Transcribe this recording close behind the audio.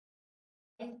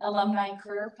Alumni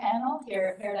Career Panel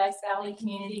here at Paradise Valley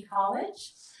Community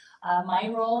College. My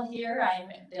role here, I'm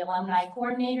the Alumni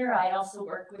Coordinator. I also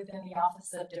work within the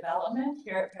Office of Development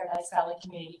here at Paradise Valley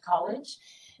Community College.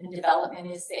 And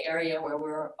development is the area where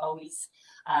we're always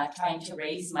trying to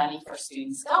raise money for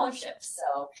student scholarships.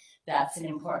 So that's an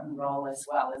important role, as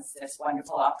well as this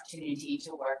wonderful opportunity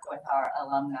to work with our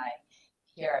alumni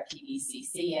here at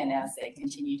PVCC and as they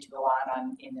continue to go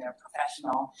on in their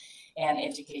professional and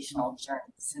educational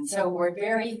journeys. And so we're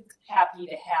very happy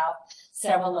to have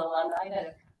several alumni that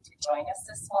have come to join us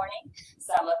this morning.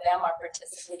 Some of them are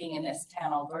participating in this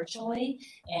panel virtually,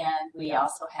 and we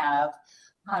also have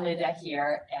Hanada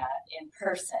here in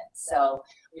person. So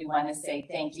we want to say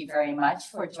thank you very much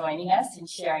for joining us and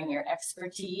sharing your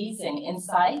expertise and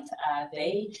insight.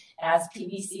 They, as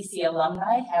PVCC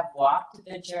alumni, have walked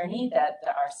the journey that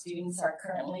our students are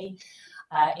currently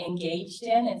engaged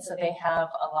in, and so they have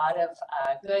a lot of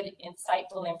good,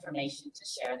 insightful information to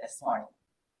share this morning.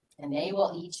 And they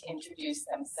will each introduce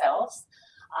themselves.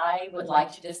 I would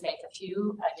like to just make a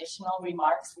few additional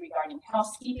remarks regarding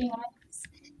housekeeping items.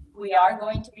 We are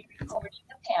going to be recording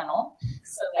the panel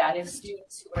so that if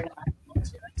students who are not able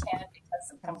to attend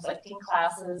because of conflicting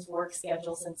classes, work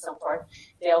schedules, and so forth,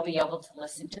 they'll be able to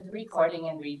listen to the recording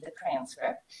and read the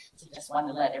transcript. So just want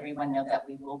to let everyone know that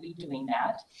we will be doing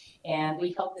that. And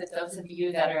we hope that those of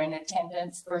you that are in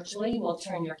attendance virtually will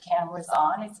turn your cameras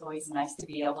on. It's always nice to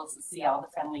be able to see all the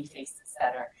friendly faces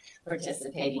that are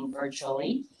participating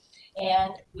virtually.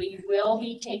 And we will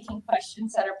be taking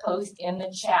questions that are posed in the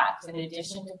chat, in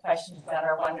addition to questions that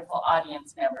our wonderful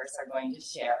audience members are going to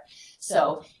share.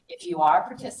 So if you are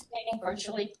participating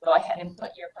virtually, go ahead and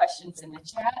put your questions in the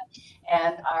chat,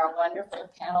 and our wonderful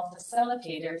panel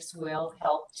facilitators will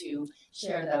help to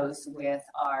share those with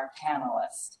our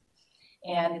panelists.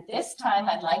 And at this time,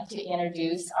 I'd like to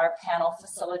introduce our panel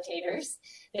facilitators.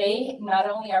 They not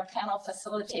only are panel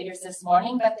facilitators this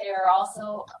morning, but they are also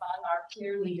among our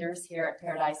peer leaders here at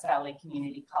Paradise Valley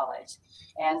Community College.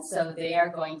 And so they are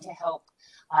going to help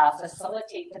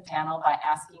facilitate the panel by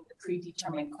asking the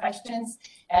predetermined questions,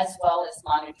 as well as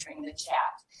monitoring the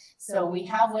chat. So we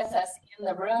have with us in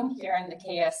the room here in the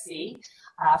KFC,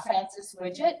 Francis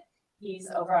Widget. He's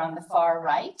over on the far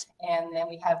right. And then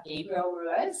we have Gabriel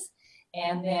Ruiz.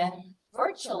 And then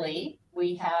virtually,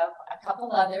 we have a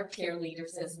couple other peer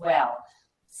leaders as well.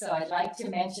 So I'd like to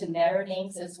mention their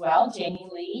names as well. Jamie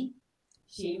Lee,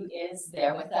 she is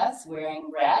there with us wearing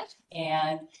red.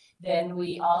 And then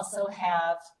we also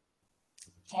have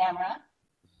Tamara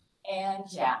and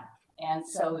Jack. And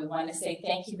so we want to say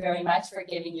thank you very much for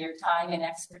giving your time and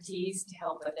expertise to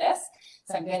help with this.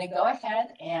 So I'm going to go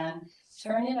ahead and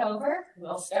turn it over.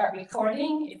 We'll start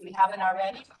recording if we haven't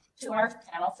already, to our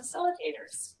panel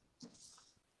facilitators.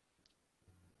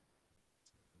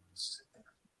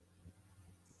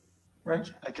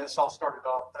 Right, I guess I'll start it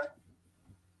off then.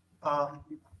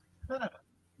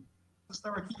 Was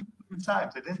there a key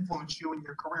time that influenced you in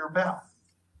your career path?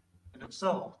 And if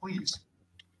so, please.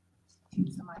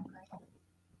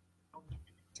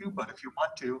 But if you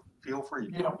want to, feel free.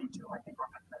 You don't need to. I think we're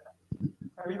good.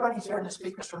 Everybody's hearing the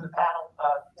speakers from the panel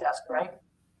desk, right?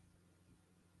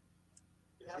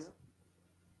 Yes.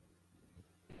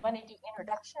 Want to do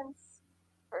introductions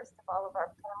first of all of our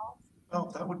panels?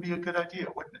 Oh, that would be a good idea,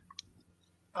 wouldn't it?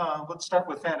 Let's start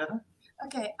with Hanada.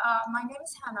 Okay, my name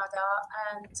is Hanada,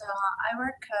 and I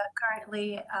work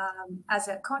currently as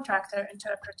a contractor,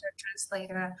 interpreter,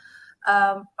 translator,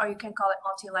 or you can call it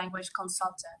multi-language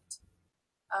consultant.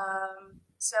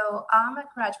 So I'm a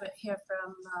graduate here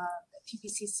from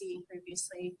PVCC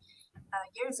previously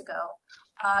years ago.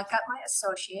 I got my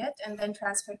associate and then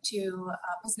transferred to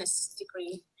a business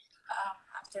degree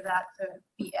after that for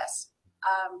BS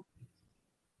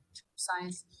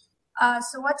science.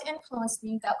 So what influenced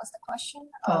me? That was the question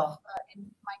in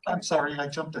my career. I'm sorry, I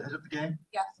jumped ahead of the game.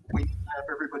 Yeah. We have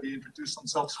everybody introduce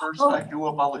themselves first. Oh. I do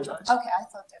apologize. Okay, I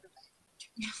thought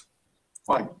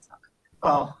everybody.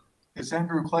 Fine. Is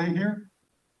Andrew Clay here?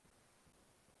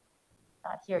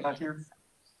 Not here. Not here.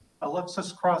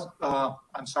 Alexis Cross,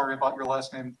 I'm sorry about your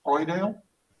last name, Roydale?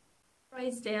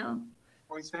 Roysdale.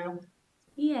 Roysdale?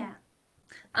 Yeah.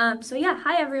 So yeah,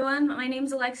 hi everyone. My name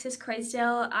is Alexis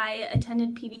Croysdale. I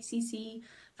attended PVCC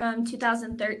from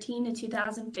 2013 to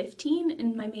 2015,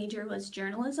 and my major was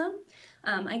journalism.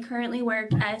 I currently work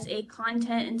as a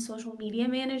content and social media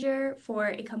manager for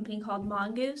a company called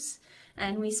Mongoose,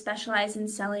 and we specialize in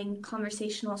selling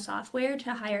conversational software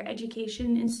to higher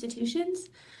education institutions.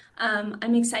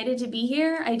 I'm excited to be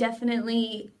here. I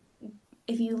definitely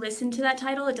if you listen to that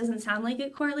title, it doesn't sound like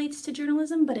it correlates to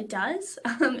journalism, but it does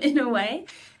in a way.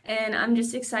 And I'm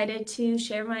just excited to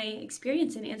share my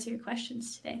experience and answer your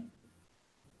questions today.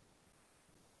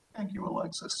 Thank you,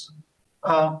 Alexis.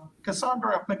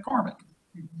 Cassandra McCormick.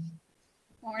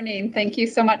 Morning. Thank you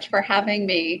so much for having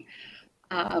me.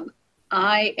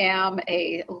 I am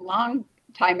a long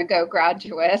time ago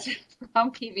graduate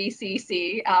from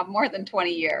PVCC, more than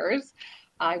 20 years.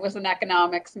 I was an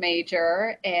economics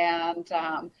major, and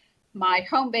my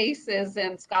home base is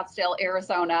in Scottsdale,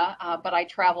 Arizona, but I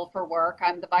travel for work.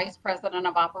 I'm the vice president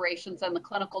of operations and the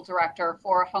clinical director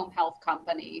for a home health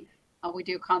company. We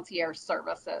do concierge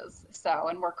services.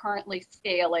 And we're currently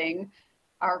scaling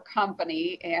our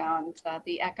company, and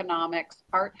the economics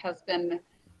part has been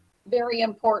very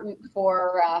important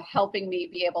for helping me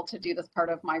be able to do this part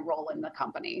of my role in the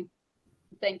company.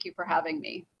 Thank you for having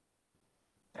me.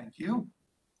 Thank you.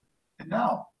 And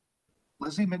now,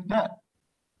 Lizzie McNett.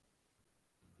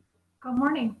 Good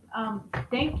morning.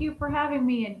 Thank you for having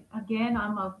me. And again,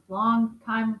 I'm a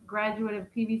long-time graduate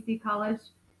of PVC College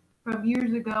from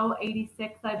years ago,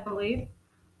 86, I believe.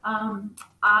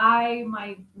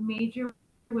 My major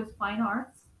was fine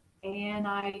arts, and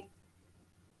I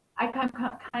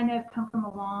kind of come from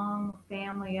a long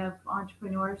family of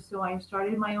entrepreneurs. So I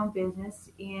started my own business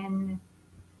in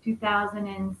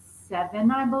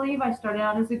 2007, I believe. I started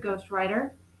out as a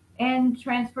ghostwriter and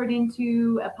transferred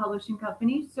into a publishing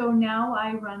company. So now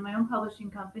I run my own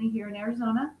publishing company here in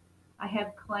Arizona. I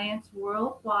have clients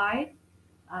worldwide.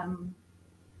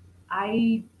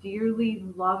 I dearly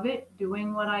love it.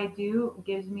 Doing what I do it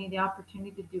gives me the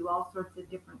opportunity to do all sorts of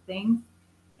different things.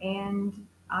 And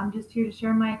I'm just here to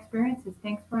share my experiences.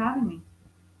 Thanks for having me.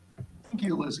 Thank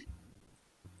you, Lizzie.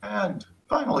 And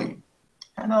finally,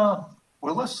 Hannah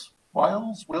Willis,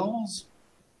 Wills.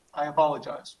 I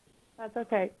apologize. That's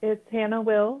okay. It's Hannah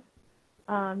Wills.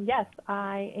 Yes,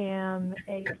 I am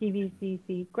a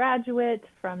PVCC graduate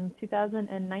from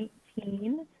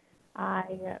 2019.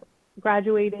 I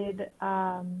graduated,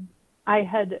 I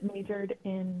had majored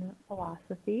in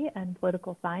philosophy and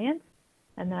political science,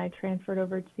 and then I transferred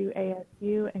over to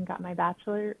ASU and got my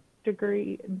bachelor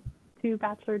degree, 2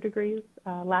 bachelor degrees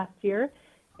last year.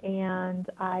 And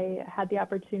I had the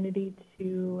opportunity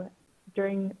to,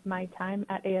 during my time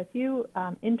at ASU,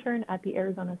 intern at the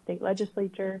Arizona State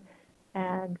Legislature,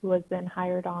 and was then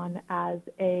hired on as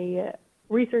a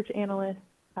research analyst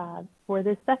for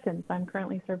this session. So I'm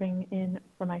currently serving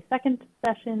for my second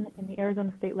session in the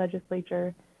Arizona State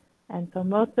Legislature. And so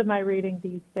most of my reading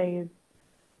these days,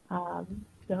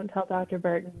 don't tell Dr.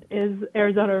 Burton, is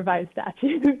Arizona Revised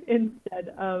Statute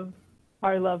instead of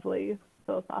our lovely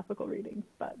philosophical readings.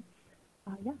 But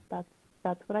yeah,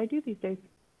 that's what I do these days.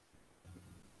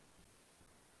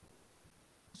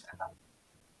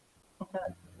 Okay.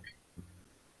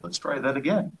 Let's try that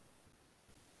again.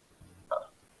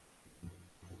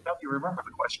 Now you remember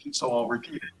the question, so I'll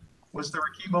repeat it. Was there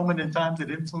a key moment in time that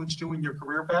influenced you in your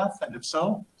career path? And if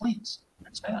so, please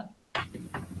expand.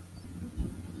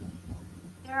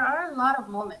 There are a lot of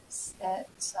moments that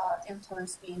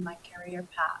influenced me in my career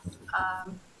path.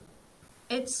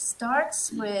 It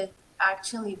starts with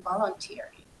actually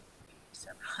volunteering.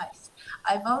 Surprise!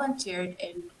 I volunteered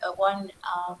in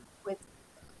with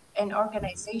an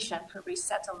organization for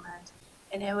resettlement,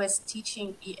 and it was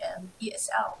teaching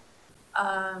ESL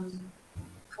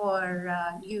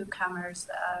for newcomers,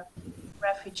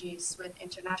 refugees with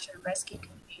International Rescue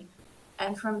Committee.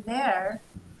 And from there,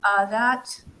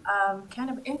 that kind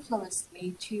of influenced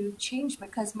me to change,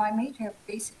 because my major,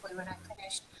 basically, when I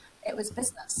finished, it was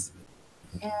business.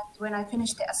 And when I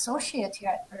finished the associate here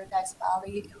at Paradise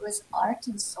Valley, it was art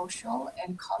and social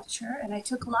and culture. And I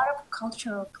took a lot of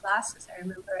cultural classes. I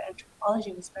remember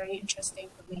anthropology was very interesting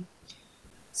for me.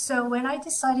 So when I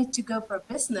decided to go for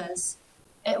business,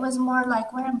 it was more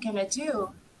like what I'm going to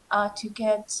do to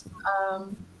get,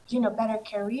 better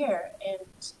career,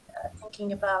 and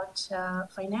thinking about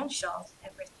financial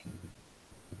everything.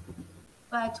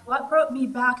 But what brought me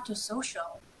back to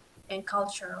social and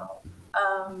cultural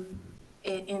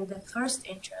in the first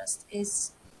interest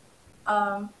is,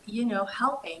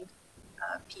 helping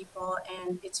people,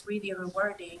 and it's really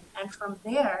rewarding. And from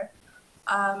there,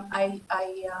 I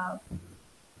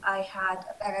had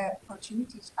better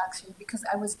opportunities, actually, because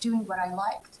I was doing what I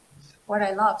liked, what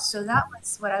I loved. So that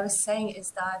was what I was saying,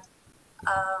 is that,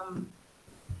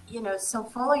 so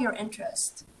follow your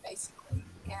interest, basically.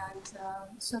 And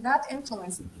so that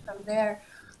influenced me. From there,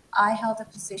 I held a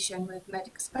position with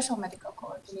special medical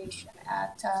coordination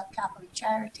at Catholic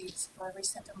Charities for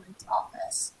Resettlement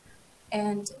Office.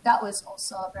 And that was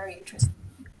also a very interesting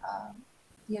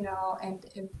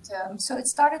so it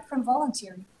started from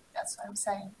volunteering. That's what I'm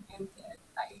saying. And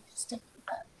I stick with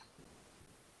that.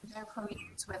 There for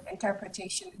years with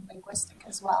interpretation and linguistic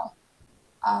as well.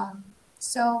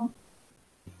 So,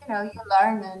 you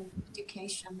learn in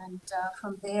education, and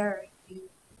from there you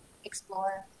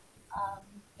explore.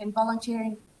 And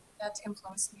volunteering, that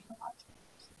influenced me a lot.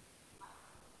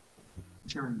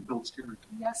 Sharing builds character.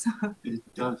 Yes. It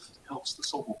does, helps the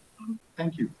soul.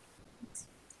 Thank you.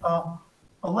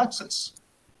 Alexis,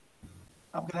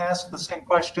 I'm going to ask the same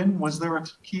question. Was there a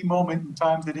key moment in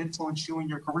time that influenced you in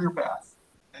your career path?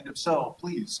 And if so,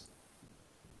 please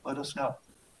let us know.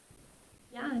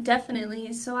 Yeah,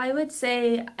 definitely. So I would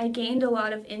say I gained a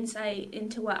lot of insight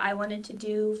into what I wanted to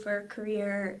do for a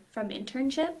career from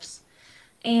internships.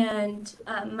 And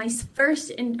my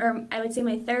or I would say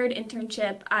my third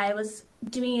internship, I was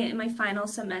doing it in my final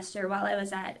semester while I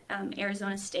was at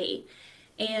Arizona State.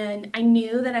 And I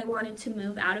knew that I wanted to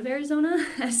move out of Arizona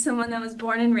as someone that was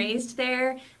born and raised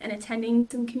there and attending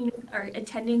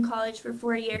attending college for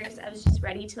 4 years. I was just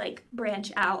ready to like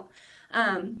branch out.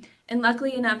 And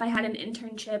luckily enough, I had an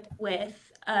internship with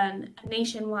a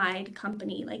nationwide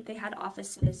company. Like they had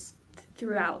offices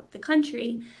throughout the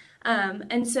country.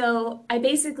 And so I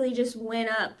basically just went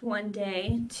up one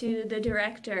day to the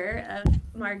director of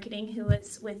marketing, who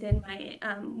was within my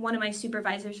one of my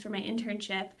supervisors for my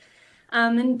internship,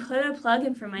 and put a plug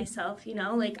in for myself.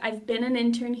 Like I've been an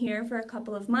intern here for a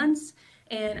couple of months,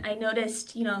 and I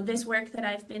noticed, this work that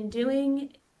I've been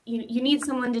doing. You need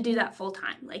someone to do that full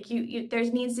time. Like there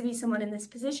needs to be someone in this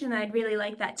position. I'd really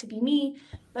like that to be me,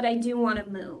 but I do want to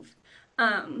move.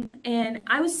 And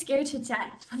I was scared to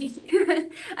death.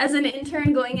 As an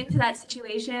intern going into that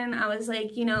situation, I was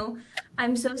like,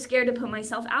 I'm so scared to put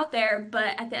myself out there,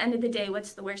 but at the end of the day,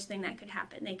 what's the worst thing that could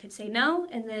happen? They could say no,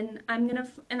 and then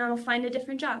I'll find a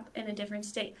different job in a different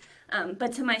state.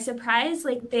 But to my surprise,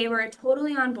 like they were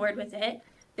totally on board with it.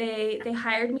 They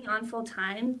hired me on full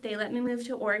time. They let me move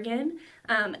to Oregon.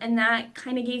 And that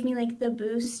kind of gave me like the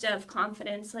boost of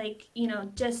confidence, like,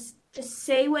 just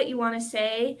say what you want to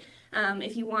say.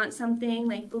 If you want something,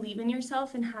 like believe in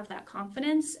yourself and have that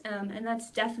confidence. And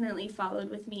that's definitely followed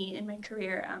with me in my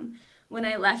career. When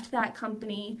I left that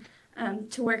company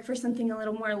to work for something a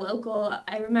little more local,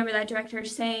 I remember that director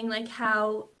saying like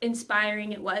how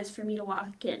inspiring it was for me to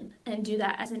walk in and do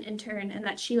that as an intern, and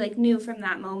that she like knew from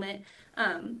that moment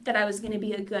that I was going to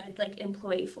be a good like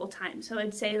employee full time. So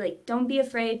I'd say like don't be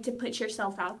afraid to put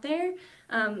yourself out there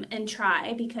and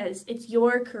try, because it's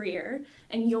your career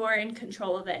and you're in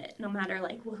control of it, no matter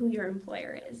like who your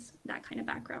employer is. That kind of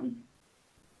background.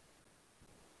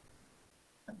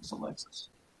 Thanks, Alexis.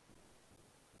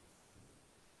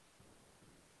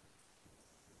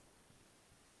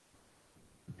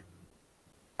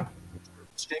 If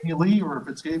it's Jamie Lee or if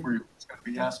it's Gabriel, it's going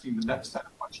to be asking the next set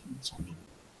of questions.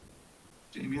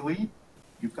 Jamie Lee,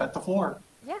 you've got the floor.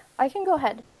 Yeah, I can go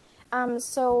ahead.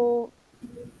 So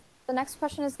the next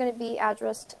question is going to be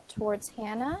addressed towards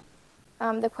Hannah.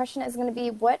 The question is going to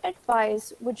be, what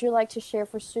advice would you like to share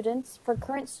for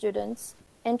current students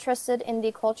interested in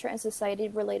the culture and society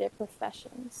related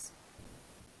professions?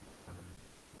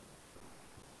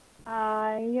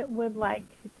 I would like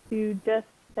to just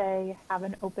say have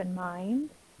an open mind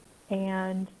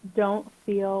and don't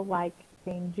feel like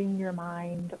changing your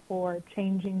mind or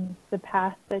changing the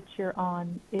path that you're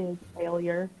on is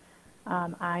failure.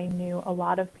 I knew a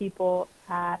lot of people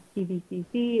at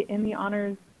PVCC in the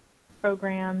honors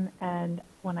program, and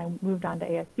when I moved on to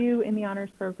ASU in the honors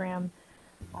program,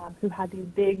 who had these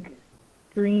big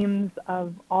dreams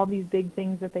of all these big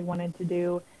things that they wanted to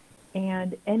do,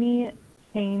 and any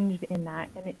change in that,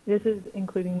 and this is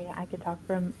including me, I could talk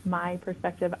from my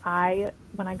perspective.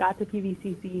 When I got to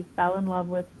PVCC, fell in love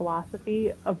with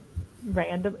philosophy.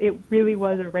 It really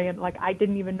was a random, like I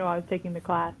didn't even know I was taking the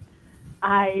class.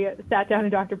 I sat down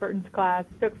in Dr. Burton's class,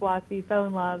 took philosophy, fell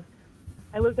in love.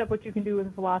 I looked up what you can do with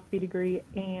a philosophy degree,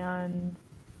 and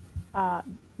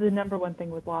the number one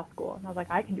thing was law school. And I was like,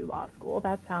 I can do law school.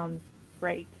 That sounds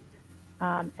great.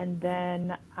 And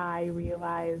then I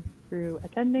realized through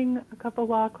attending a couple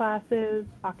law classes,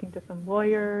 talking to some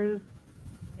lawyers,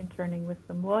 interning with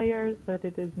some lawyers, that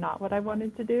it is not what I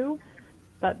wanted to do.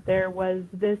 But there was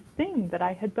this thing that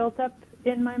I had built up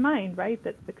in my mind, right,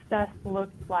 that success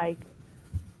looked like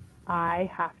I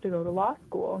have to go to law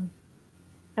school.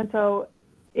 And so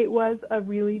it was a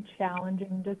really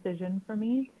challenging decision for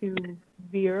me to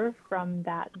veer from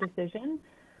that decision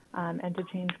and to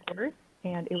change course.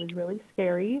 And it was really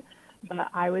scary, but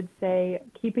I would say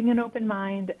keeping an open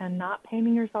mind and not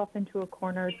painting yourself into a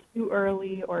corner too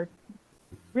early or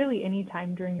really any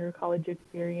time during your college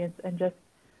experience, and just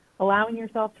allowing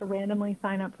yourself to randomly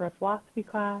sign up for a philosophy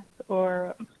class,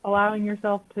 or allowing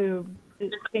yourself to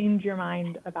change your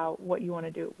mind about what you want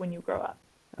to do when you grow up.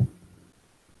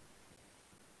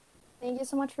 Thank you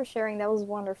so much for sharing. That was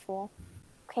wonderful.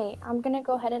 Okay, I'm going to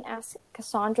go ahead and ask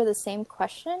Cassandra the same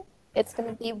question. It's going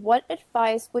to be, what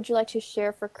advice would you like to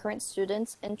share for current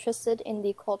students interested in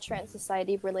the culture and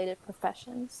society related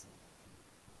professions?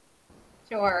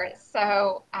 Sure.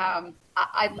 So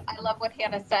I love what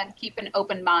Hannah said, keep an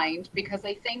open mind, because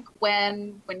I think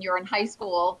when you're in high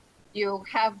school, you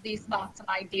have these thoughts and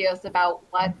ideas about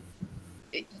what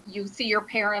you see your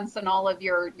parents and all of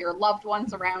your loved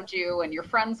ones around you and your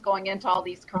friends going into all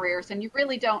these careers, and you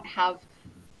really don't have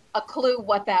a clue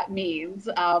what that means,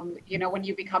 you know, when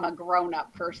you become a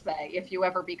grown-up per se, if you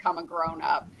ever become a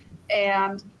grown-up.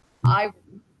 And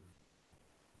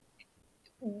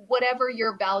whatever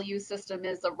your value system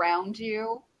is around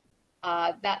you,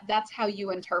 that's how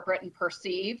you interpret and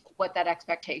perceive what that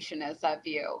expectation is of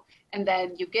you. And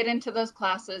then you get into those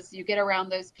classes, you get around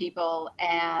those people,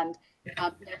 and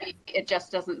maybe it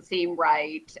just doesn't seem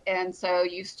right. And so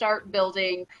you start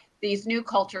building these new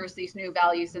cultures, these new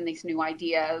values, and these new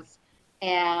ideas,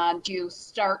 and you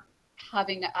start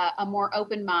having a more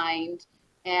open mind,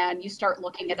 and you start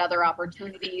looking at other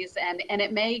opportunities, and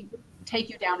it may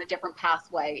take you down a different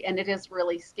pathway, and it is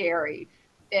really scary.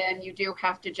 And you do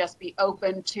have to just be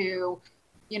open to,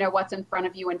 you know, what's in front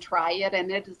of you and try it.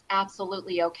 And it is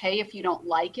absolutely okay if you don't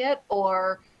like it,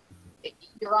 or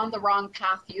you're on the wrong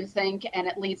path, you think, and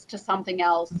it leads to something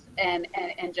else, and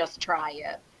just try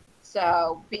it.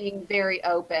 So being very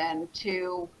open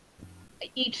to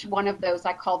each one of those,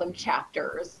 I call them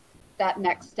chapters, that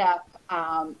next step,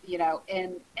 you know,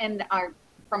 and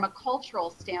from a cultural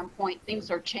standpoint, things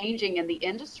are changing in the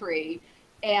industry,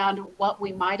 and what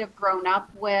we might have grown up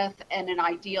with and an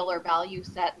ideal or value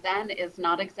set then is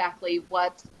not exactly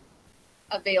what's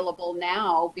available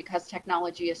now, because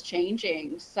technology is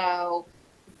changing. So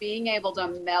being able to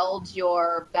meld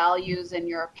your values and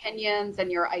your opinions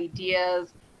and your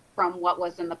ideas from what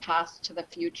was in the past to the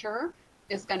future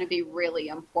is going to be really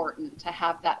important, to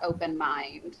have that open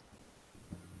mind.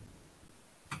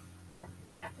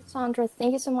 Sandra,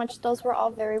 thank you so much. Those were all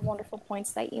very wonderful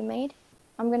points that you made.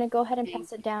 I'm going to go ahead and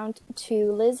pass it down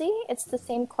to Lizzie. It's the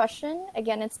same question.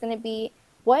 Again, it's going to be,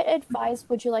 what advice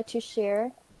would you like to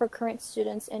share for current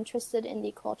students interested in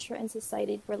the culture and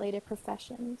society related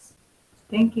professions?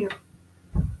 Thank you.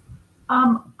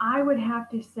 I would have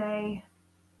to say,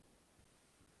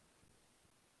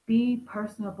 be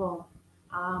personable.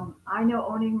 I know,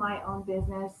 owning my own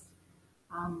business,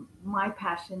 my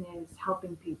passion is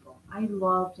helping people. I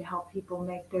love to help people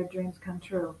make their dreams come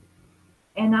true.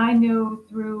 And I know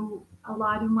through a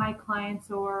lot of my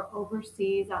clients or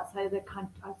overseas, outside of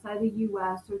the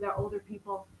US, or they're older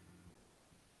people,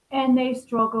 and they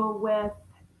struggle with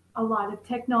a lot of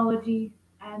technology,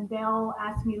 and they'll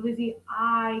ask me, Lizzie,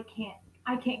 I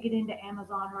can't get into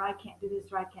Amazon, or I can't do this,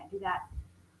 or I can't do that.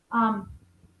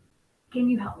 Can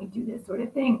you help me do this sort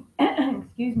of thing?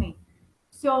 Excuse me.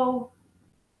 So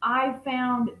I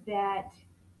found that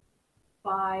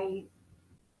by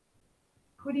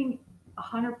putting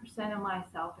 100% of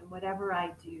myself in whatever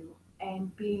I do,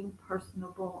 and being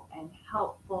personable and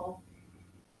helpful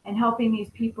and helping these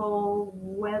people,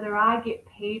 whether I get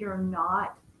paid or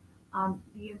not,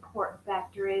 the important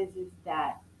factor is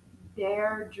that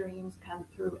their dreams come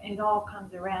through, and it all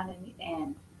comes around in the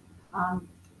end. Um,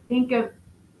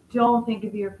 don't think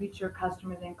of your future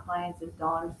customers and clients as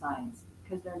dollar signs,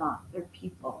 because they're not. They're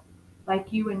people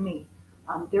like you and me.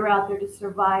 They're out there to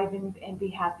survive and be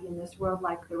happy in this world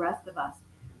like the rest of us.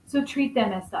 So treat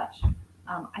them as such.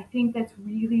 I think that's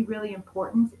really, really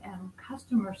important. And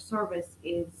customer service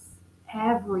is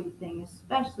everything,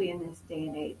 especially in this day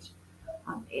and age.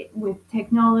 With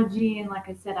technology, and like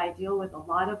I said, I deal with a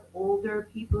lot of older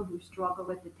people who struggle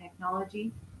with the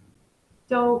technology.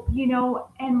 So, you know,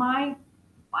 and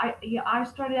I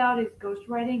started out as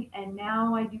ghostwriting, and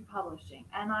now I do publishing,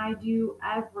 and I do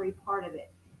every part of it.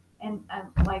 And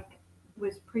like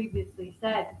was previously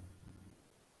said,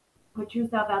 put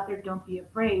yourself out there, don't be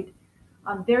afraid.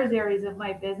 There's areas of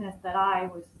my business that I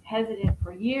was hesitant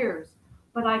for years,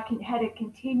 but I had a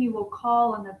continual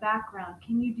call in the background.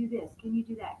 Can you do this? Can you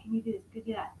do that? Can you do this? Can you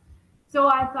do that? So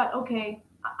I thought, okay,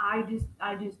 I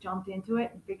just jumped into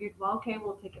it and figured, well, okay,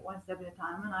 we'll take it one step at a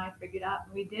time. And I figured out,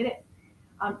 and we did it.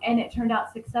 And it turned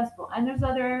out successful. And there's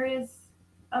other areas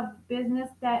of business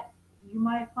that you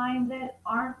might find that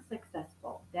aren't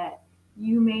successful, that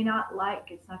you may not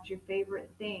like. It's not your favorite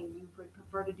thing. You would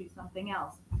prefer to do something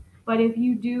else. But if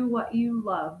you do what you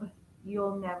love,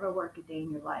 you'll never work a day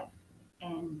in your life.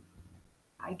 And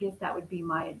I guess that would be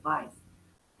my advice.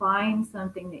 Find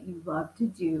something that you love to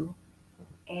do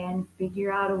and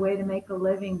figure out a way to make a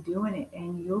living doing it,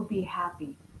 and you'll be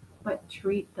happy. But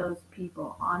treat those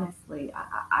people honestly.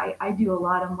 I do a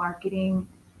lot of marketing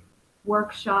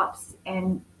workshops,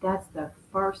 and that's the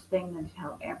first thing that I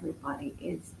tell everybody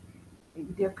is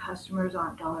their customers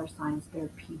aren't dollar signs, they're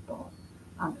people.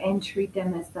 And treat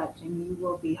them as such, and you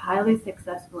will be highly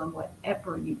successful in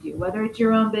whatever you do, whether it's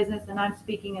your own business, and I'm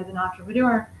speaking as an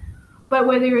entrepreneur, but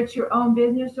whether it's your own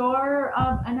business or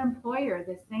an employer,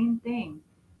 the same thing.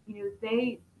 You know,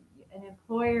 an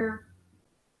employer,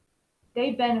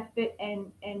 they benefit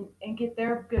and get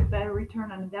their better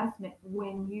return on investment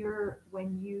when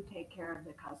you take care of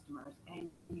the customers and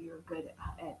you're good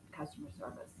at customer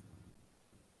service.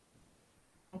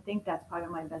 I think that's probably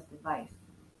my best advice.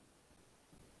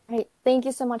 Great. Thank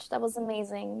you so much. That was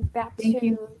amazing. Back Thank to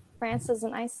you. Francis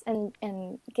and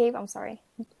Gabe. I'm sorry.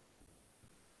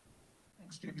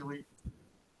 Thanks, Jamie Lee.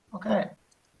 Okay,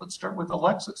 let's start with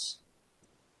Alexis.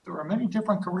 There are many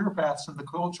different career paths in the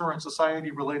culture and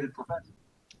society related professions.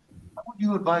 How would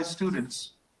you advise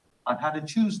students on how to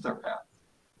choose their path?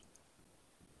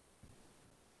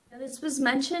 This was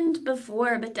mentioned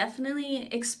before, but definitely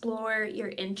explore your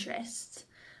interests.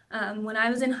 When I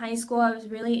was in high school, I was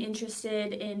really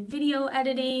interested in video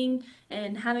editing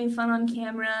and having fun on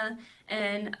camera.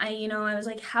 And I was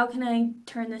like, how can I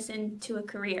turn this into a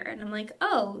career? And I'm like,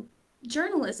 oh,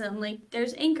 journalism, like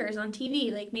there's anchors on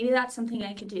TV, like maybe that's something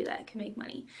I could do that could make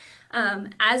money.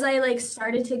 As I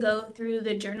started to go through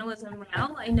the journalism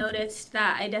route, I noticed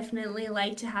that I definitely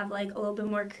like to have a little bit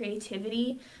more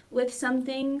creativity with some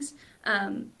things,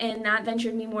 and that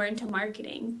ventured me more into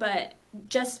marketing. But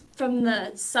just from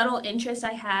the subtle interest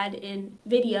I had in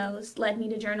videos led me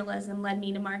to journalism, led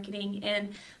me to marketing,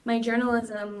 and my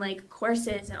journalism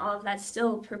courses and all of that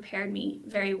still prepared me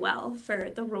very well for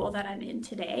the role that I'm in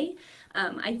today.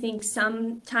 I think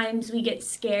sometimes we get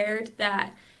scared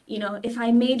that if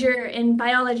I major in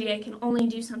biology, I can only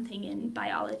do something in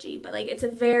biology, but it's a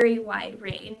very wide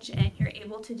range and you're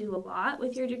able to do a lot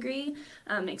with your degree,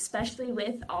 especially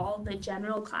with all the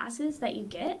general classes that you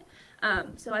get.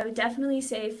 So I would definitely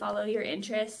say follow your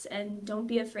interests and don't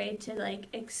be afraid to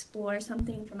explore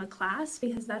something from a class,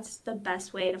 because that's the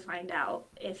best way to find out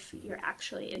if you're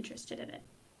actually interested in it.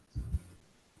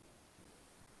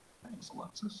 Thanks,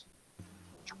 Alexis.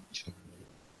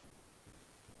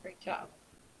 Great job.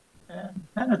 And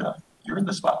Canada, you're in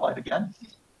the spotlight again.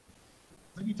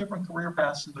 Many different career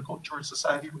paths in the culture and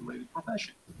society related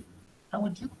profession. How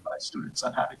would you advise students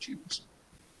on how to choose?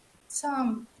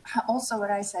 So also what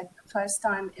I said the first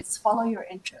time is follow your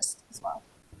interest as well,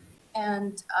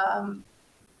 and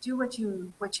do what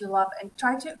you love, and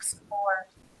try to explore.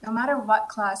 No matter what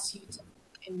class you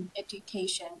take in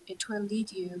education, it will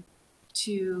lead you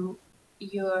to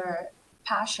your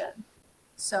passion.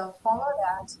 So follow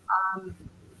that.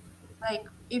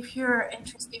 If you're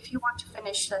interested, if you want to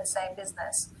finish, let's say,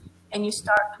 business, and you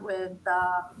start with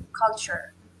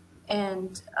culture,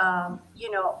 and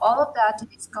all of that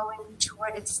is going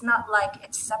toward. It's not like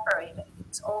it's separated.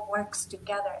 It all works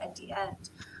together at the end.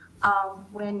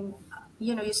 When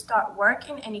you start work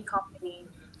in any company,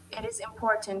 it is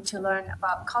important to learn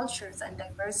about cultures and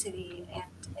diversity.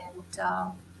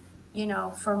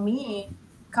 And for me,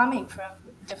 coming from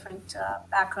different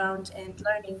background and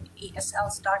learning ESL,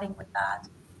 starting with that,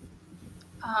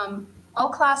 all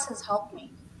classes helped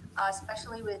me,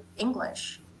 especially with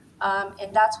English,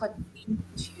 and that's what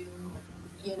leads to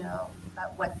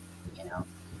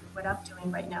what I'm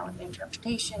doing right now with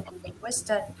interpretation and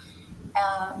linguistic.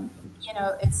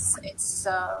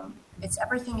 It's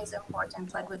everything is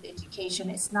important. Like with education,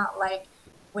 it's not like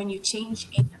when you change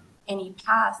any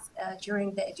path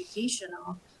during the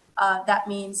educational, that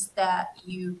means that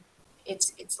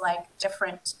it's like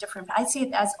different. I see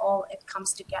it as all, it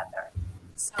comes together.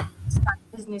 So you study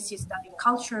business, you study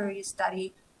culture, you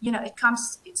study, it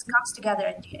comes together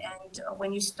at the end.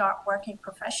 When you start working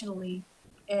professionally,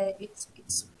 it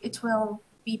will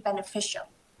be beneficial.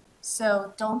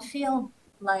 So don't feel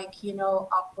like,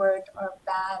 awkward or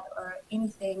bad or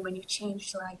anything when you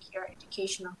change your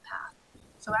educational path.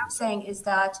 So what I'm saying is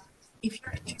that if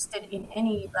you're interested in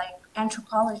any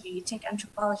anthropology, take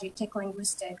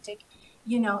linguistic,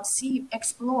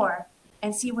 explore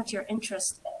and see what your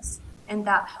interest is, and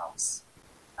that helps.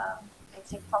 I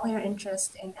think follow your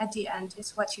interest, and at the end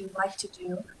is what you like to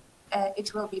do.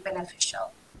 It will be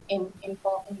beneficial in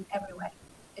every way.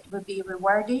 It will be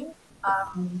rewarding,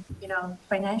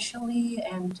 financially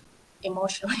and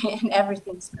emotionally and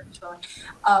everything spiritually.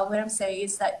 What I'm saying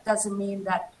is that doesn't mean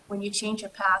that when you change a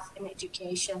path in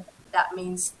education, that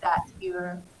means that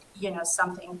you're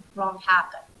something wrong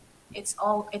happened. It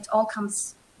all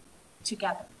comes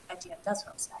together at the end. That's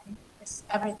what I'm saying.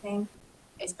 Everything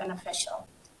is beneficial,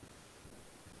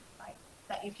 right?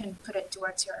 That you can put it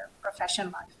towards your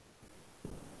professional life.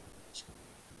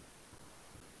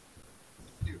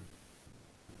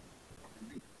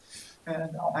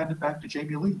 And I'll hand it back to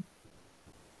Jamie Lee.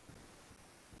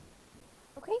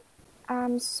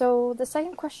 Okay. So the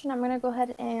second question, I'm going to go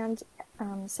ahead and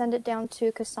send it down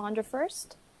to Cassandra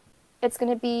first. It's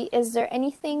going to be, is there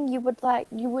anything you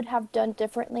would have done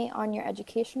differently on your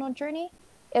educational journey?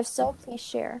 If so, please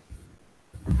share.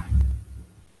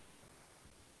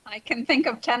 I can think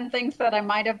of 10 things that I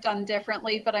might have done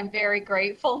differently, but I'm very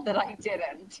grateful that I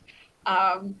didn't.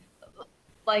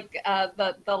 Like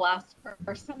the last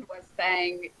person was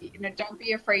saying, don't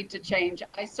be afraid to change.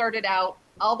 I started out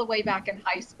all the way back in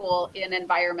high school in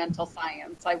environmental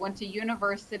science. I went to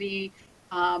university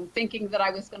thinking that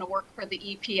I was going to work for the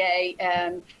EPA,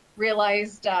 and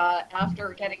realized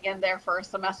after getting in there for a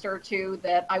semester or two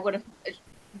that I would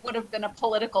have been a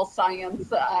political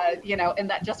science, and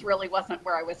that just really wasn't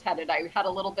where I was headed. I had a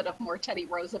little bit of more Teddy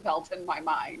Roosevelt in my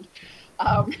mind.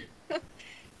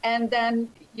 And then,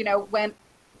 went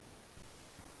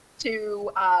to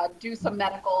do some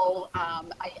medical.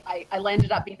 I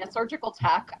landed up being a surgical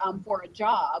tech for a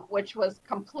job, which was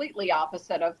completely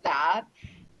opposite of that.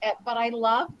 But I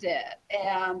loved it.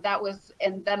 And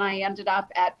then I ended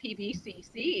up at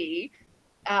PVCC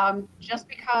just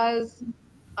because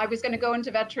I was going to go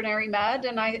into veterinary med,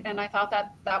 and I thought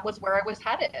that was where I was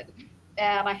headed.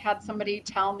 And I had somebody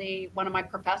tell me, one of my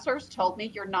professors told me,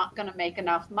 you're not going to make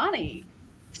enough money.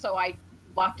 So I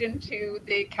walked into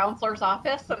the counselor's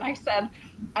office and I said,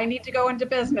 I need to go into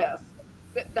business.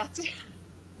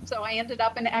 So I ended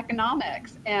up in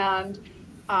economics, and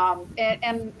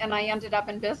I ended up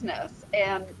in business,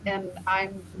 and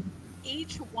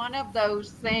each one of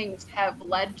those things have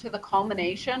led to the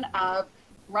culmination of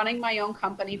running my own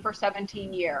company for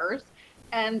 17 years,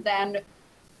 and then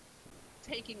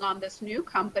taking on this new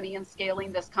company and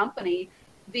scaling this company.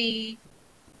 The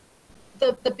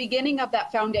beginning of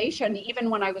that foundation, even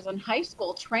when I was in high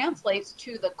school, translates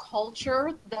to the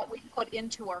culture that we put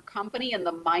into our company and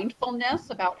the mindfulness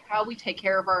about how we take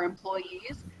care of our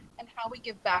employees and how we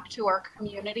give back to our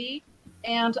community.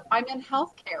 And I'm in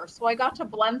healthcare, so I got to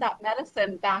blend that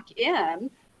medicine back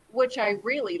in, which I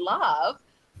really love.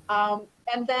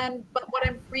 But what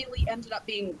I really ended up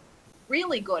being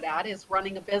really good at is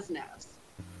running a business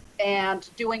and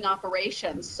doing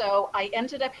operations. So I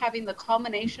ended up having the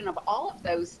culmination of all of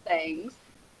those things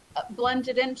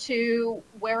blended into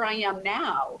where I am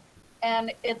now.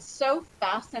 And it's so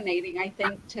fascinating, I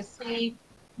think, to see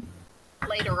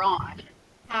later on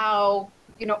how,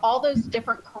 all those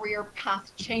different career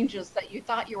path changes that you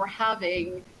thought you were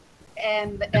having,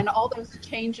 and all those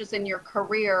changes in your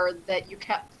career that you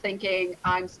kept thinking,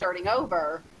 I'm starting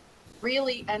over,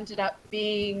 really ended up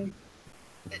being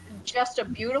just a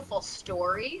beautiful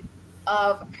story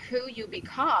of who you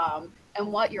become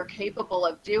and what you're capable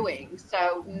of doing.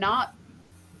 So not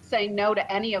saying no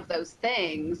to any of those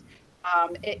things,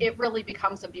 it really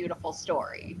becomes a beautiful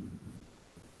story.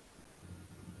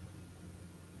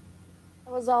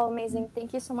 That was all amazing.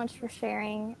 Thank you so much for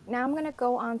sharing. Now I'm going to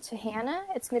go on to Hannah.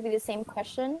 It's going to be the same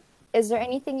question. Is there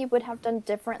anything you would have done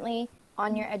differently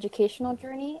on your educational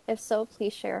journey? If so,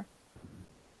 please share.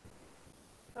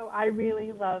 So I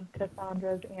really loved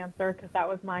Cassandra's answer because that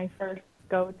was my first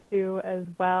go-to as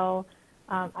well.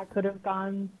 I could have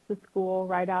gone to school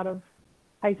right out of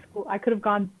high school. I could have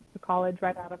gone to college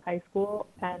right out of high school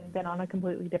and been on a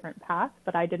completely different path,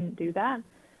 but I didn't do that.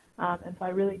 And so I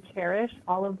really cherish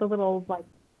all of the little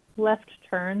left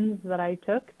turns that I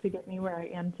took to get me where I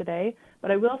am today. But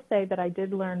I will say that I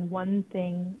did learn one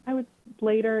thing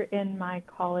later in my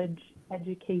college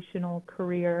educational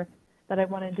career that I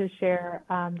wanted to share,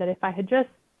 that if I had just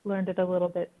learned it a little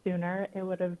bit sooner, it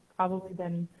would have probably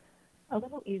been a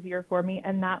little easier for me.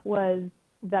 And that was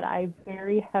that I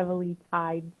very heavily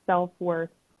tied self-worth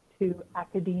to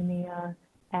academia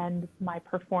and my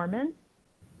performance,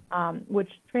 which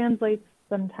translates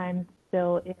sometimes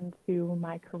still into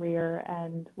my career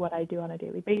and what I do on a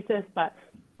daily basis, but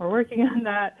we're working on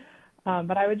that.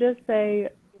 But I would just say,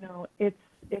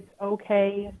 it's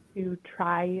okay to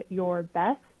try your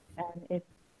best. And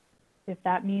if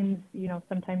that means,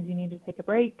 sometimes you need to take a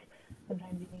break,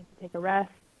 sometimes you need to take a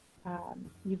rest,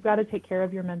 you've got to take care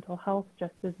of your mental health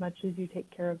just as much as you take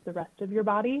care of the rest of your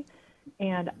body.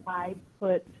 And I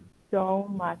put so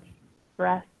much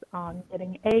stress on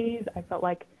getting A's. I felt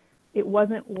like it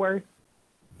wasn't worth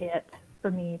it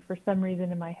for me, for some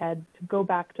reason in my head, to go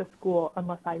back to school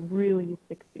unless I really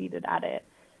succeeded at it.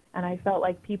 And I felt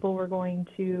like people were going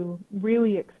to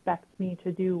really expect me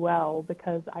to do well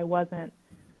because I wasn't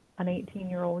an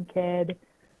 18-year-old kid.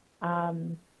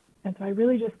 And so I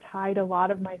really just tied a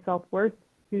lot of my self-worth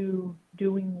to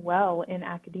doing well in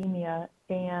academia.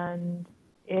 And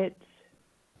it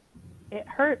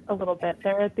hurt a little bit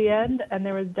there at the end. And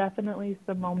there was definitely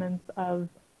some moments of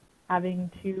having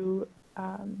to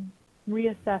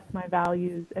reassess my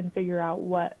values and figure out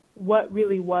what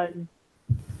really was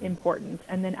important.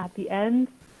 And then at the end,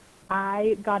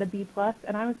 I got a B+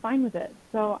 and I was fine with it.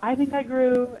 So I think I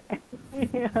grew,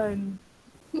 and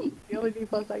the only B+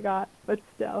 I got, but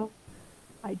still,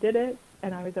 I did it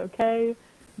and I was okay.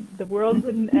 The world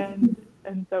didn't end,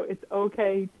 and so it's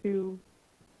okay to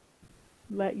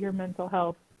let your mental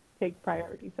health take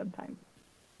priority sometimes.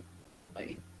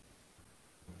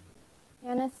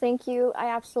 Anna, thank you. I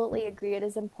absolutely agree. It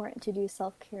is important to do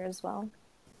self-care as well.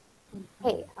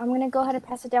 Hey, I'm going to go ahead and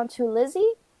pass it down to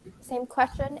Lizzie. Same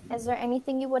question. Is there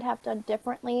anything you would have done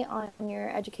differently on your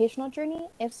educational journey?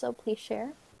 If so, please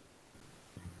share.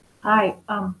 Hi,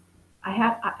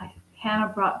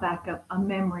 Hannah brought back up a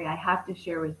memory I have to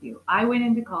share with you. I went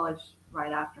into college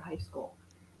right after high school,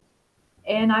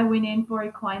 and I went in for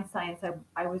equine science.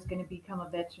 I was going to become a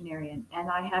veterinarian, and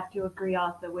I have to agree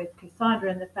also with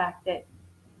Cassandra in the fact that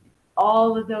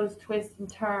all of those twists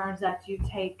and turns that you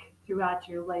take throughout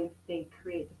your life, they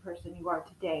create the person you are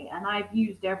today. And I've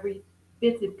used every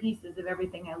bits and pieces of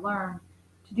everything I learned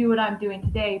to do what I'm doing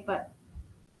today. But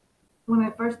when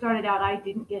I first started out, I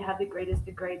didn't have the greatest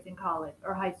of grades in college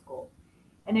or high school.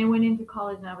 And I went into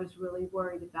college and I was really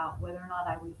worried about whether or not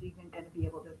I was even going to be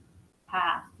able to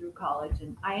pass through college.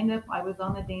 And I was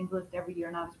on the Dean's List every year,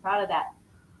 and I was proud of that.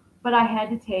 But I had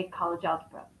to take college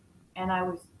algebra, and I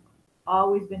was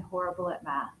always been horrible at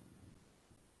math.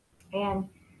 And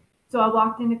so I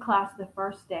walked into class the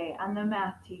first day, and the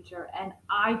math teacher, and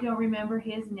I don't remember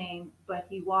his name, but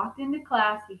he walked into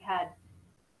class. He had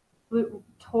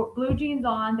blue jeans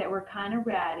on that were kind of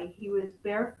ratty. He was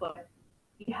barefoot.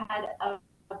 He had a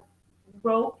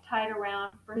rope tied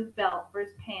around for his belt, for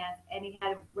his pants, and he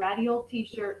had a ratty old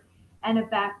t-shirt and a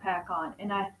backpack on.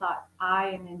 And I thought,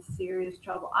 I am in serious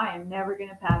trouble. I am never going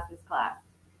to pass this class.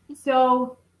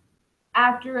 So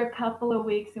after a couple of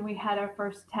weeks and we had our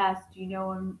first test,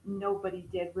 and nobody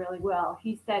did really well,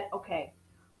 he said, okay,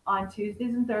 on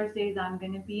Tuesdays and Thursdays, I'm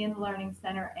going to be in the Learning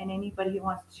Center, and anybody who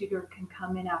wants to tutor can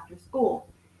come in after school.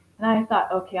 And I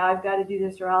thought, okay, I've got to do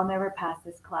this or I'll never pass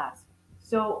this class.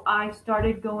 So I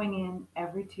started going in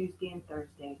every Tuesday and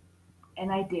Thursday,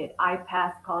 and I did. I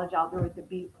passed college algebra with a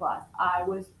B+. I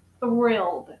was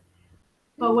thrilled.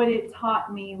 But what it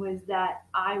taught me was that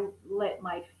I let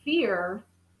my fear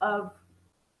of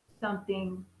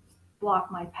something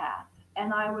block my path,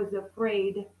 and I was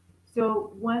afraid.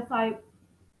 So once I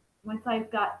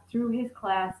got through his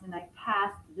class and I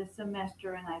passed the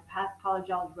semester and I passed college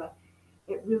algebra,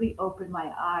 it really opened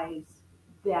my eyes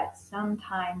that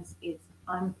sometimes it's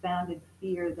unfounded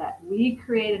fear that we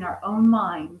create in our own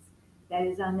minds that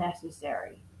is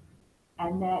unnecessary.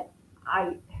 And that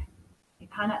I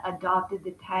kind of adopted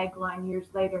the tagline years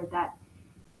later that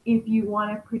if you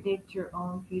want to predict your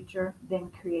own future,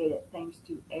 then create it, thanks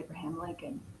to Abraham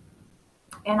Lincoln.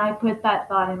 And I put that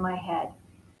thought in my head.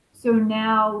 So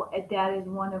now that is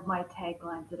one of my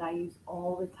taglines that I use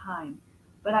all the time.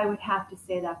 But I would have to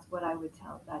say that's what I would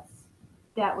tell.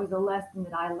 That was a lesson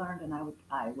that I learned, and I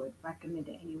would recommend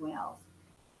to anyone else.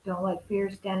 Don't let fear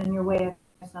stand in your way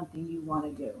of something you want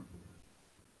to do.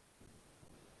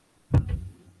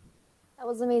 That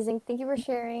was amazing. Thank you for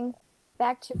sharing.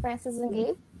 Back to Francis and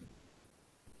Gabe.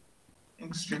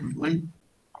 Extremely.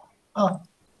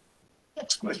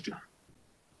 Next question.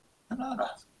 Anana,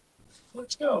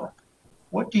 let's go.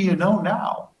 What do you know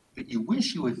now that you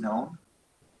wish you had known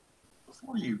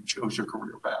before you chose your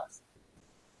career path?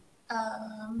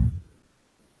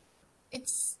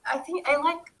 I think I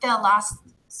like the last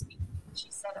speech she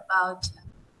said about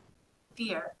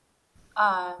fear.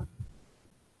 I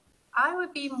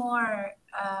would be more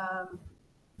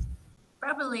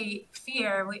probably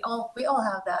fear. We all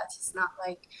have that. It's not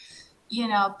like,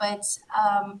 but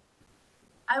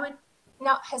I would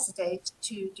not hesitate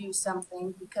to do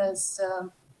something because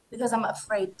I'm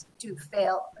afraid to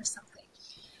fail or something.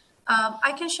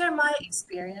 I can share my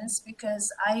experience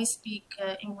because I speak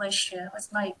English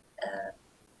as my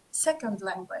second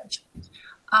language.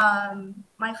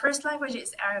 My first language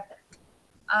is Arabic.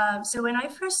 So when I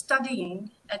first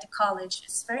studying at college,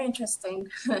 it's a very interesting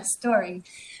story.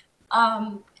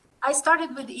 I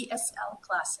started with ESL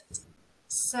classes.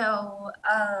 So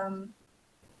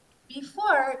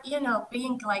before,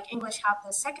 being like English have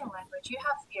the second language, you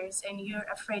have fears and you're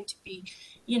afraid to be,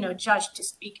 judged, to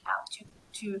speak out,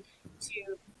 to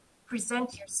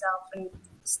present yourself and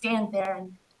stand there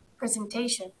and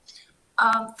presentation.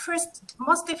 First,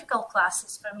 most difficult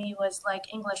classes for me was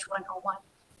like English 101.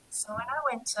 So when I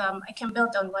went, I can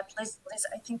build on what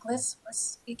I think Liz was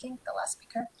speaking, the last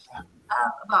speaker,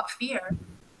 about fear,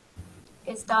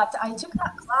 is that I took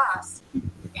that class,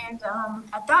 and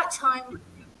at that time,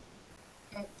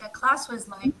 the class was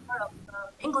like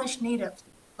English native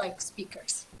like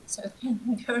speakers. So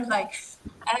they were like,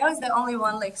 and I was the only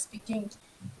one like speaking,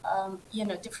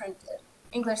 different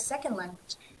English second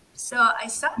language. So I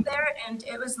sat there and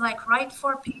it was like write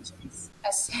 4 pages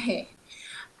essay.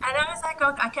 And I was like,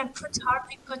 oh, I can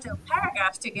hardly put a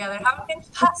paragraph together. How can I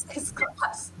pass this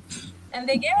class? And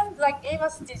they gave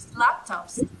us these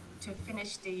laptops to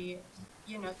finish the,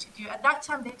 to do. At that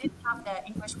time, they didn't have the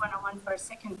English 101 for a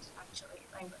second, actually,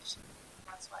 language.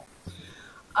 That's why.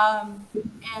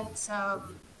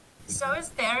 So I was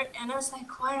there, and I was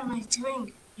like, what am I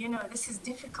doing? This is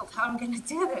difficult. How am I going to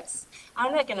do this?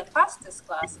 I'm not going to pass this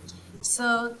class.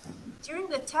 So during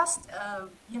the test,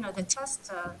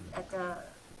 at the,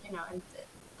 and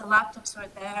the laptops were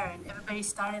there, and everybody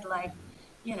started like,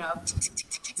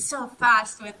 so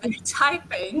fast with their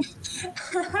typing.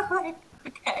 I'm like,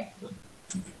 okay,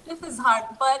 this is hard.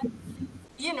 But,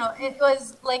 it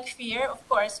was like fear. Of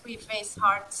course, we face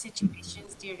hard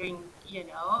situations during,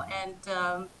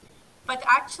 and, but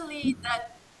actually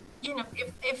that,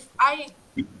 if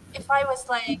I was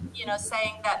like,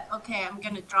 saying that, okay, I'm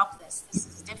going to drop this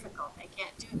is difficult, I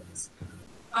can't do this.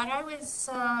 But I was,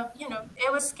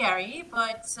 it was scary,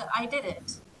 but I did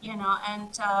it, and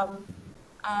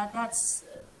that's,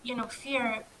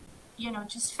 fear,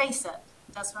 just face it.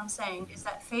 That's what I'm saying, is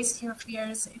that face your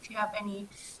fears if you have any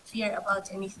fear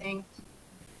about anything.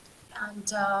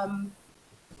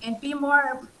 And be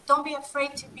more, don't be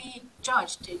afraid to be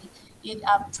judged.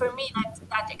 For me,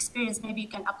 that experience, maybe you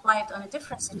can apply it on a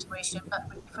different situation, but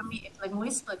for me,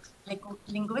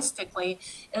 linguistically,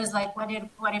 it was like,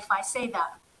 what if I say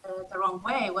that the wrong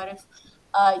way? What if,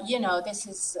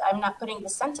 I'm not putting the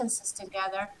sentences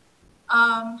together.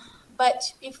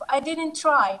 But if I didn't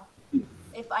try,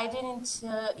 if I didn't,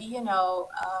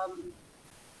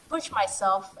 push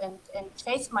myself and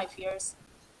face my fears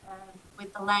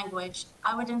with the language,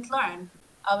 I wouldn't learn.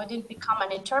 I wouldn't become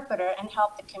an interpreter and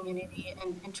help the community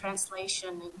in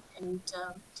translation and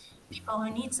people who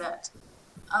needs it.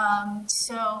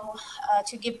 So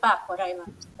to give back what I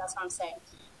learned, that's what I'm saying,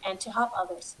 and to help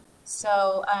others.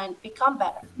 So, and become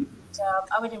better. So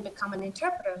I wouldn't become an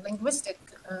interpreter, linguistic,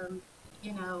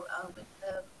 with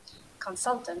the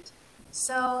consultant.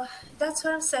 So that's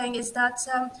what I'm saying, is that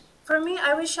for me,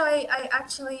 I wish I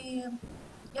actually,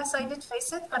 yes, I did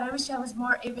face it, but I wish I was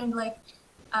more even like,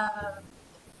 not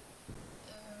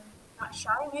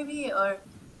shy maybe, or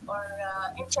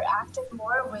interacted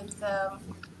more with the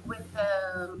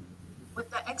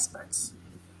experts,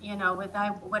 with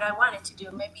what I wanted to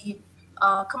do. Maybe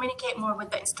communicate more with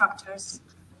the instructors.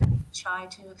 Shy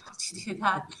to do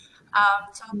that.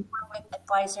 Talk more with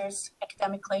advisors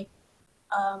academically.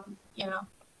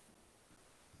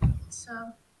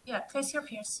 So yeah, face your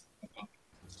fears, I think.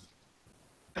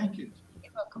 Thank you.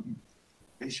 You're welcome.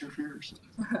 Face your fears.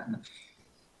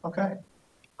 Okay.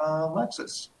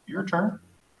 Alexis, your turn.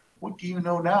 What do you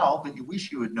know now that you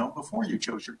wish you had known before you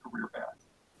chose your career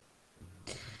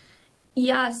path?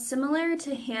 Yeah, similar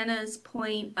to Hannah's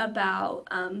point about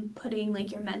putting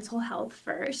like your mental health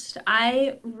first,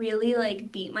 I really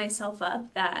like beat myself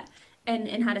up that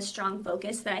and had a strong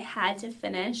focus that I had to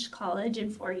finish college in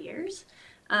 4 years.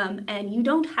 And you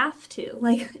don't have to.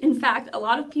 Like, in fact, a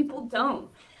lot of people don't.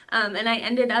 And I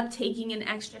ended up taking an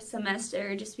extra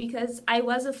semester just because I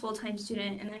was a full-time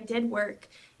student and I did work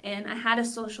and I had a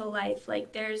social life.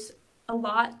 Like, there's a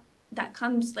lot that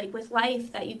comes like with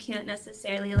life that you can't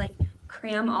necessarily like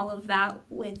cram all of that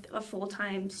with a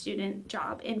full-time student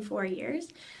job in 4 years.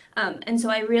 And so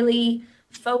I really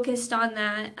focused on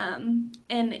that.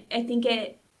 And I think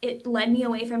it led me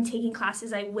away from taking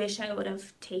classes I wish I would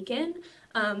have taken,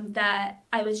 that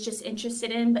I was just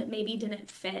interested in, but maybe didn't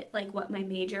fit like what my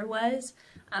major was.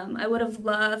 I would have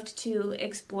loved to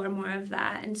explore more of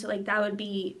that. And so like that would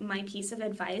be my piece of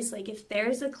advice. Like if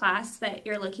there's a class that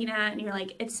you're looking at and you're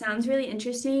like, it sounds really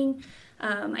interesting,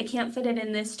 I can't fit it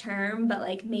in this term, but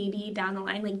like maybe down the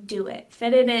line, like do it.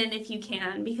 Fit it in if you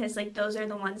can, because like those are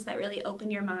the ones that really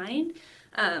open your mind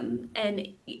and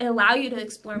allow you to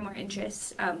explore more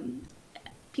interests.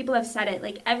 People have said it,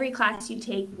 like every class you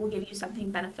take will give you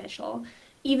something beneficial.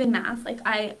 even math, like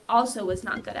I also was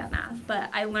not good at math, but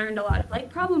I learned a lot of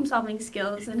like problem solving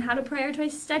skills and how to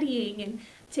prioritize studying and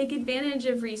take advantage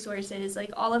of resources.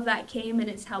 Like all of that came and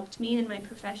it's helped me in my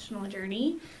professional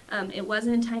journey. It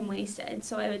wasn't time wasted.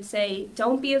 So I would say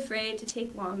don't be afraid to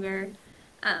take longer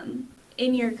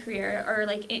in your career or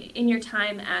like in your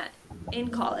time in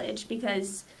college,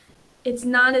 because it's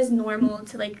not as normal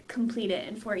to like complete it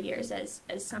in 4 years as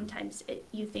sometimes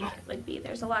you think it would be.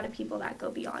 There's a lot of people that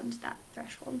go beyond that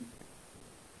threshold.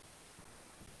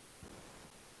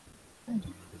 Thank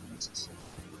you.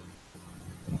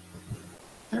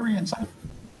 Very insightful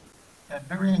and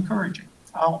very encouraging.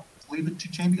 I'll leave it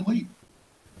to Jamie Lee.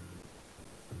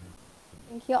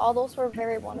 Thank you. All those were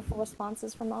very wonderful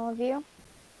responses from all of you.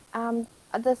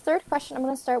 The third question, I'm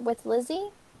going to start with Lizzie.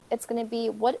 It's going to be,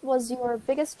 what was your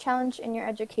biggest challenge in your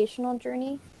educational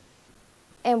journey,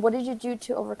 and what did you do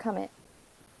to overcome it?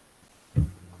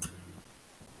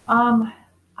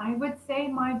 I would say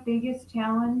my biggest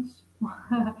challenge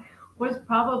was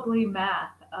probably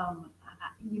math.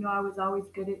 I was always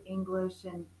good at English,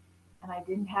 and I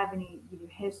didn't have any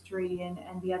history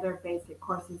and the other basic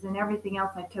courses, and everything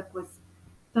else I took was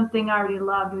something I already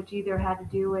loved, which either had to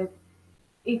do with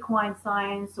equine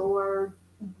science or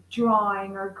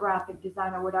drawing or graphic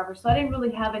design or whatever. So I didn't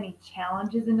really have any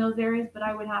challenges in those areas, but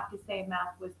I would have to say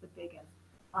math was the biggest.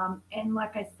 And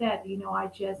like I said,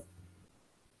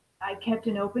 I kept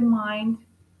an open mind,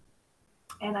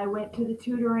 and I went to the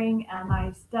tutoring and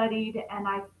I studied and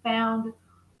I found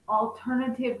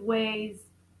alternative ways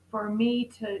for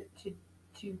me to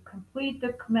complete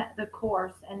the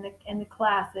course and the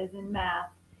classes in math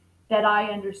that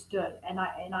I understood. And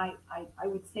I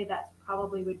would say that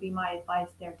probably would be my advice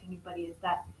there to anybody, is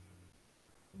that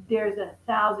there's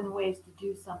 1,000 ways to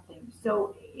do something.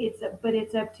 So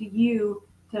it's up to you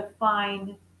to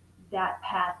find that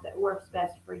path that works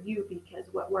best for you, because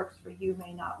what works for you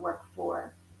may not work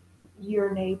for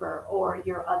your neighbor or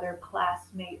your other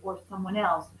classmate or someone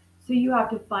else. So you have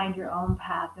to find your own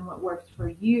path and what works for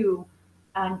you,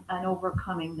 and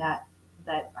overcoming that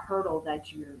hurdle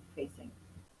that you're facing.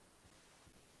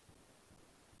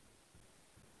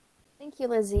 Thank you,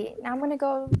 Lizzie. Now I'm going to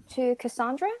go to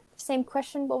Cassandra. Same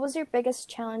question. What was your biggest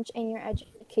challenge in your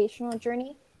educational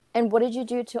journey, and what did you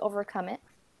do to overcome it?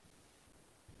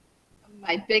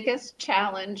 My biggest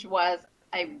challenge was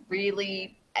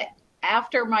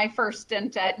after my first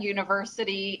stint at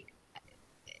university,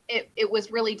 it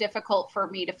was really difficult for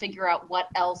me to figure out what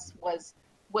else was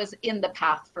in the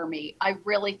path for me. I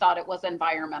really thought it was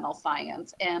environmental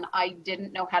science, and I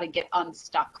didn't know how to get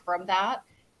unstuck from that.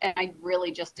 And I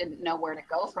really just didn't know where to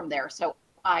go from there. So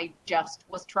I just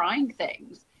was trying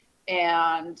things,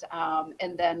 and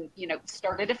then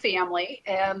started a family,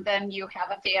 and then you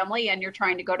have a family and you're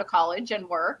trying to go to college and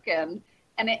work, and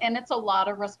it's a lot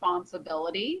of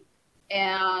responsibility,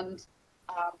 and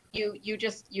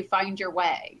you find your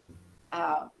way.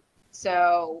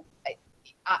 So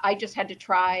I just had to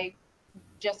try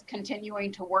just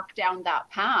continuing to work down that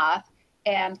path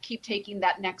and keep taking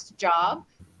that next job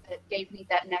that gave me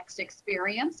that next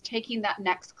experience, taking that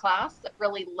next class that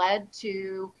really led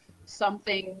to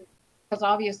something, because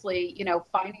obviously,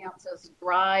 finances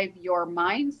drive your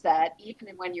mindset.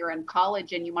 Even when you're in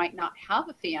college and you might not have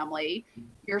a family,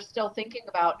 you're still thinking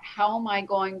about, how am I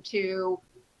going to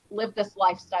live this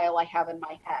lifestyle I have in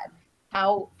my head?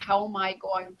 How am I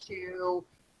going to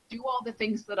do all the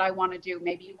things that I want to do?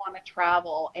 Maybe you want to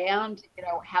travel and,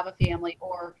 have a family,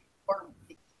 or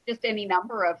just any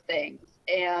number of things.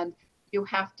 And you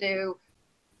have to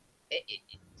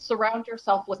surround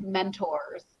yourself with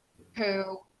mentors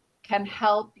who can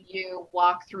help you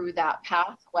walk through that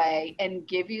pathway and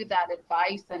give you that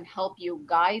advice and help you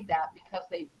guide that, because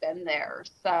they've been there.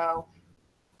 So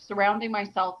surrounding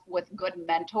myself with good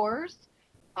mentors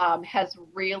has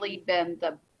really been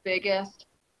the biggest,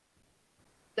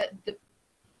 the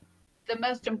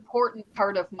most important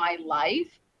part of my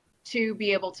life, to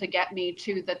be able to get me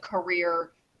to the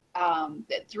career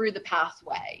through the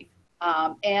pathway,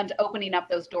 and opening up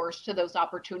those doors to those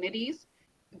opportunities,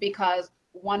 because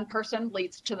one person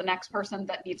leads to the next person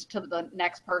that leads to the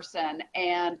next person,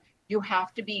 and you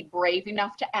have to be brave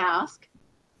enough to ask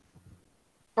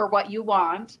for what you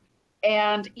want.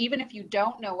 And even if you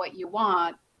don't know what you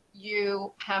want,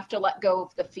 you have to let go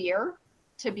of the fear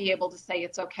to be able to say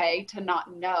it's okay to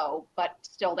not know, but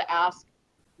still to ask,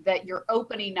 that you're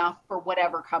open enough for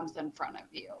whatever comes in front of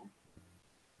you.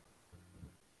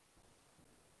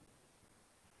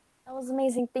 That was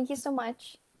amazing. Thank you so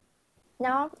much.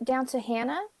 Now down to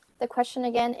Hannah. The question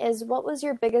again is, what was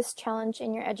your biggest challenge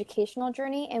in your educational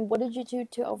journey, and what did you do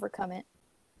to overcome it?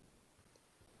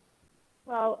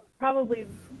 Well, probably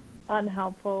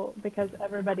unhelpful because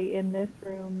everybody in this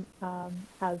room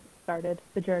has started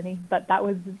the journey, but that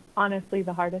was honestly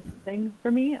the hardest thing for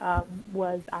me,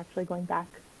 was actually going back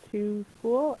to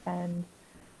school and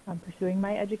pursuing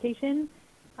my education.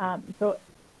 So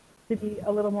to be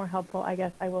a little more helpful, I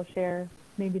guess I will share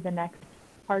maybe the next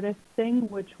hardest thing,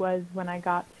 which was when I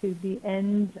got to the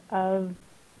end of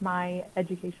my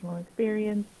educational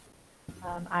experience.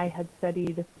 I had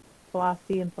studied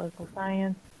philosophy and political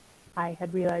science. I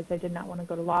had realized I did not want to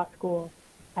go to law school.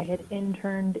 I had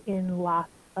interned in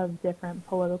lots of different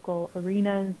political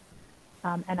arenas,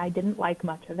 and I didn't like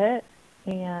much of it.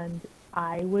 And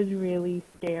I was really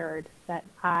scared that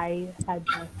I had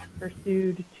just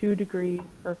pursued 2 degrees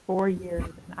for 4 years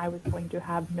and I was going to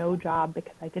have no job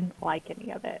because I didn't like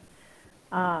any of it.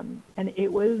 And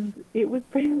it was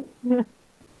pretty,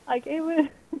 like, it was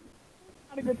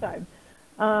not a good time.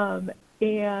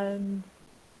 And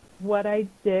what I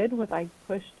did was I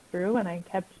pushed through and I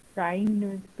kept trying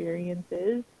new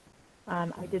experiences.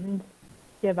 I didn't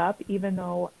give up, even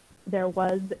though there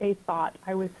was a thought.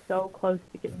 I was so close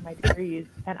to getting my degrees,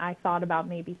 and I thought about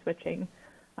maybe switching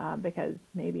because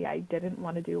maybe I didn't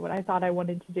want to do what I thought I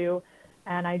wanted to do.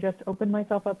 And I just opened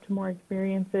myself up to more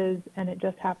experiences, and it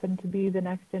just happened to be the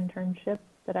next internship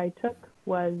that I took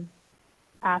was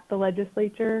at the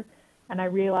legislature, and I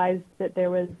realized that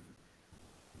there was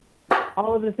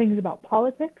all of the things about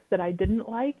politics that I didn't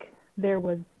like. There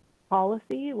was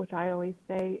policy, which I always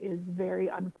say is very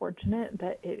unfortunate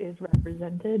that it is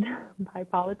represented by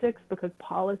politics, because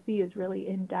policy is really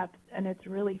in-depth and it's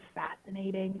really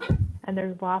fascinating, and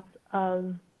there's lots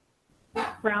of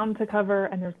ground to cover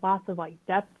and there's lots of like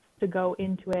depth to go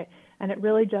into it, and it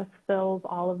really just fills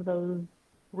all of those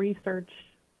research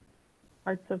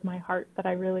parts of my heart that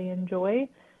I really enjoy.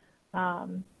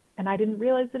 And I didn't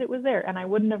realize that it was there, and I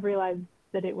wouldn't have realized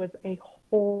that it was a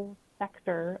whole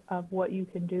sector of what you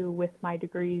can do with my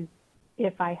degrees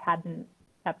if I hadn't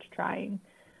kept trying.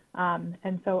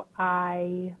 And so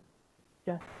I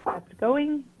just kept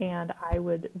going, and I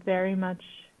would very much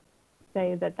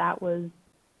say that that was,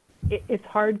 it's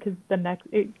hard because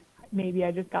maybe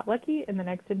I just got lucky in the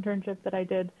next internship that I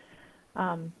did,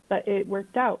 but it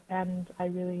worked out, and I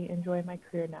really enjoy my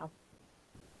career now.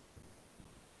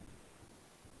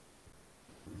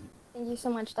 Thank you so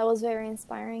much. That was very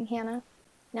inspiring, Hannah.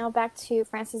 Now back to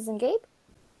Francis and Gabe.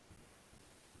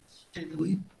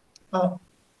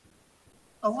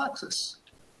 Alexis,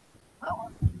 how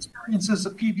have the experiences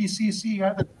at PVCC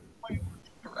either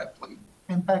directly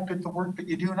impacted the work that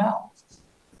you do now?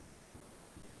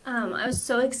 I was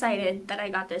so excited that I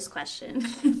got this question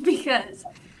because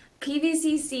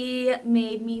PVCC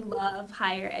made me love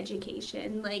higher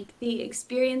education. Like the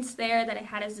experience there that I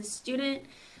had as a student,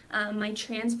 my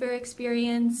transfer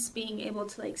experience, being able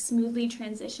to like smoothly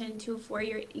transition to a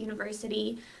 4-year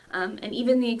university, and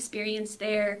even the experience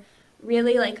there,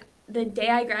 really like the day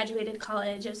I graduated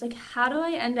college, I was like, how do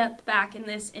I end up back in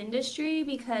this industry?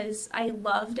 Because I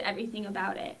loved everything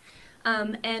about it.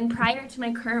 And prior to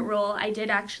my current role, I did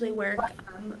actually work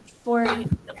for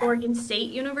Oregon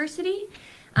State University.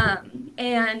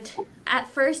 And at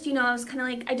first, you know, I was kind of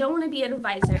like, I don't want to be an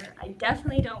advisor. I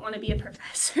definitely don't want to be a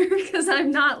professor because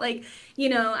I'm not like, you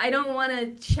know, I don't want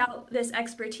to shout this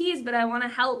expertise, but I want to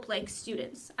help like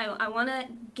students. I want to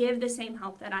give the same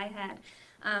help that I had.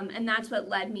 And that's what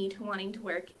led me to wanting to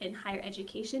work in higher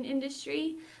education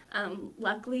industry.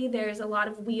 Luckily, there's a lot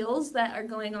of wheels that are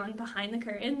going on behind the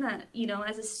curtain that, you know,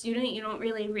 as a student, you don't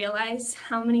really realize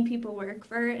how many people work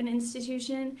for an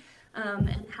institution.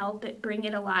 And help it bring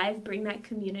it alive, bring that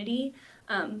community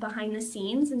behind the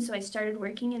scenes. And so I started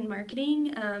working in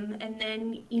marketing. And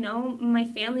then, you know, my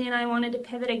family and I wanted to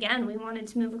pivot again. We wanted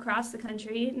to move across the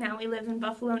country. Now we live in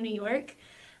Buffalo, New York.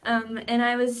 And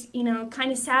I was, you know, kind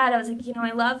of sad. I was like, you know,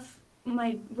 I love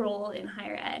my role in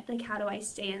higher ed. Like, how do I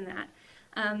stay in that?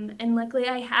 And luckily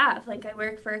I have. Like, I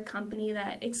work for a company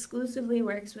that exclusively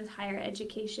works with higher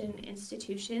education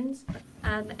institutions.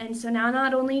 And so now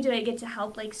not only do I get to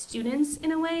help like students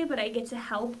in a way, but I get to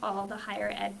help all the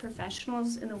higher ed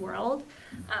professionals in the world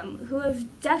who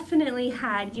have definitely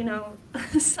had, you know,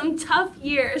 some tough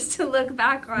years to look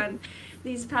back on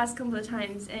these past couple of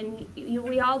times. And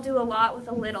we all do a lot with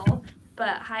a little,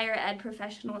 but higher ed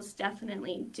professionals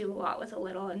definitely do a lot with a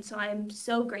little. And so I'm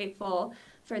so grateful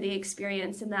for the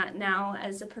experience, and that now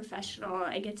as a professional,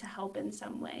 I get to help in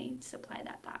some way to supply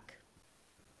that back.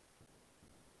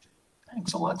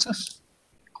 Thanks, Alexis.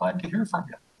 Glad to hear from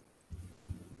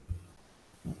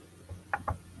you.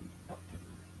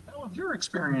 How have your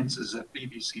experiences at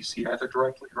PVCC either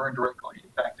directly or indirectly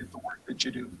impacted the work that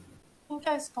you do? I think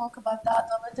I spoke about that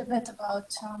a little bit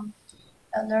about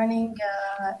learning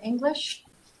English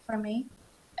for me.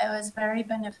 It was very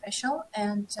beneficial,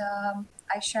 and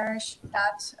I cherish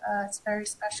that. It's very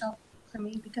special for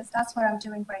me because that's what I'm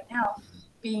doing right now,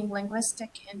 being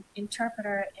linguistic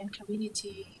interpreter and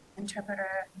community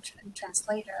interpreter and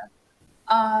translator.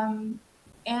 And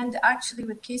actually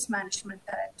with case management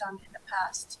that I've done in the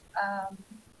past,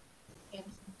 in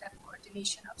the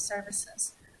coordination of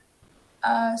services.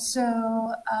 I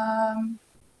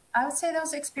would say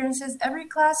those experiences, every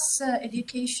class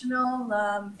educational,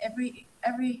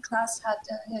 every class had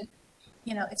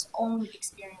its own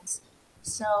experience.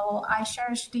 So I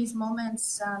cherish these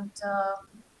moments, and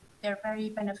they're very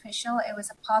beneficial. It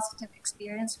was a positive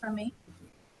experience for me,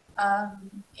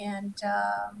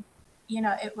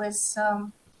 it was.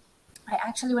 I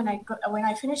actually, when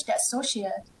I finished the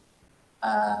associate,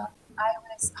 I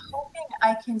was hoping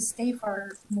I can stay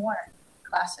for more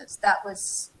classes. That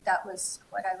was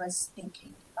what I was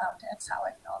thinking about. That's how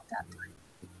I felt that time.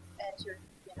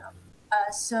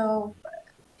 And so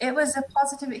it was a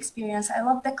positive experience. I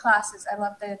love the classes. I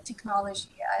love the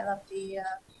technology. I love the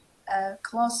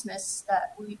closeness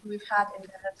that we've had in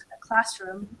the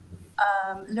classroom.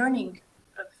 Learning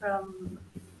from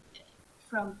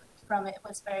it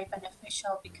was very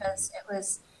beneficial because it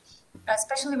was,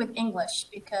 especially with English,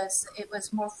 because it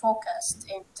was more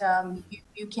focused, and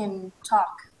you can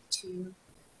talk to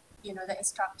the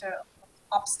instructor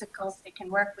obstacles they can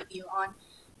work with you on.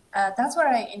 That's what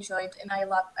I enjoyed, and I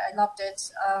loved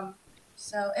it.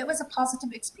 So it was a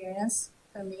positive experience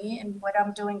for me and what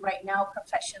I'm doing right now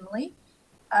professionally.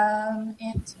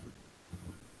 And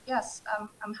yes,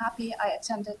 I'm happy I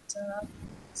attended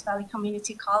West Valley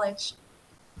Community College.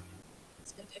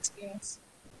 It's a good experience.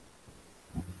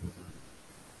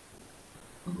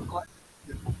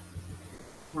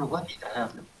 We're lucky to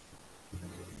have him.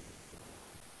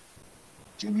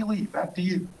 Jimmy Lee, back to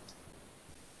you.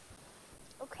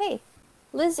 Okay,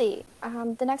 Lizzie,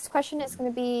 the next question is going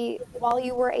to be, while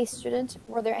you were a student,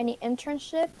 were there any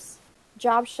internships,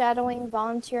 job shadowing,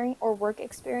 volunteering, or work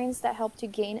experience that helped you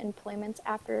gain employment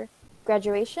after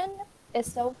graduation? If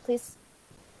so, please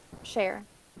share.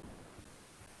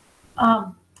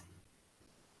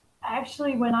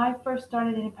 Actually, when I first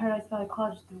started in Paradise Valley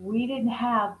College, we didn't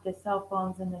have the cell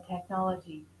phones and the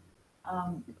technology.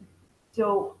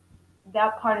 So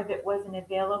that part of it wasn't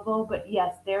available, but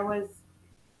yes, there was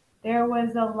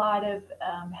a lot of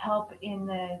help in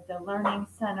the learning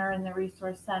center and the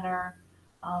resource center.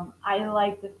 I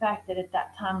like the fact that at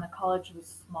that time the college was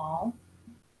small,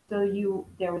 so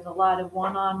there was a lot of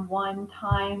one-on-one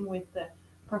time with the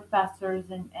professors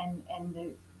and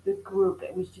the group.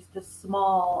 It was just a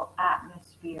small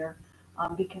atmosphere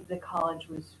because the college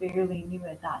was fairly new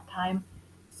at that time.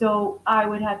 So I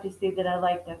would have to say that I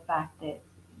like the fact that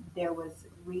there was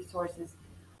resources.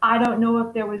 I don't know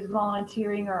if there was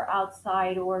volunteering or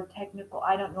outside or technical.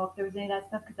 I don't know if there was any of that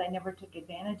stuff because I never took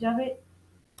advantage of it.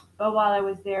 But while I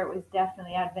was there, it was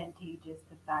definitely advantageous,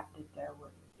 the fact that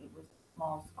it was a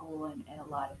small school and a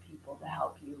lot of people to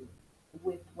help you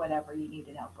with whatever you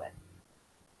needed help with.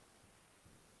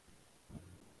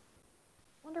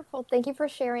 Wonderful. Thank you for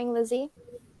sharing, Lizzie.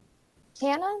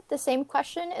 Hannah, the same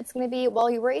question. It's going to be, while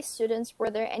you were a student,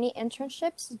 were there any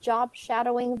internships, job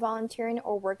shadowing, volunteering,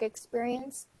 or work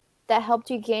experience that helped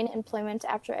you gain employment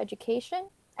after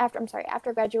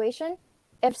graduation?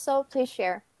 If so, please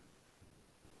share.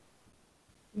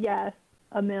 Yes,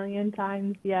 a million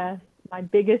times yes. My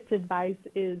biggest advice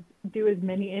is do as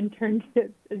many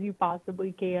internships as you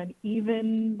possibly can,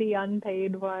 even the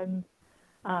unpaid ones,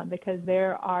 because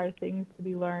there are things to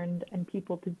be learned and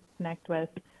people to connect with.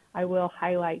 I will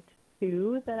highlight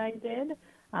two that I did.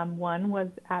 One was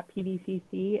at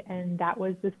PVCC, and that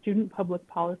was the Student Public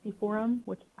Policy Forum,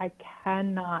 which I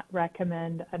cannot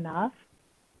recommend enough.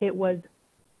 It was,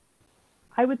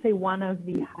 I would say, one of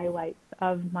the highlights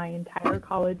of my entire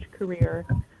college career.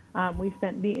 We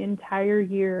spent the entire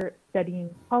year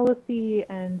studying policy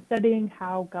and studying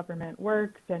how government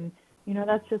works, and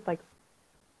that's just like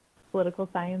political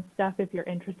science stuff if you're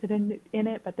interested in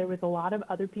it, but there was a lot of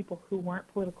other people who weren't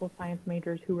political science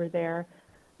majors who were there.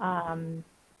 And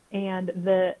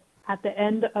at the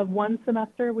end of one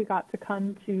semester, we got to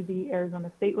come to the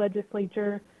Arizona State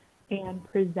Legislature and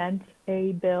present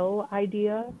a bill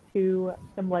idea to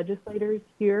some legislators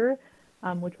here,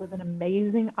 which was an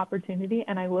amazing opportunity.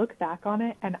 And I look back on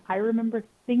it and I remember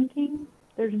thinking,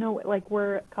 there's no,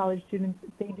 we're college students,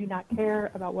 they do not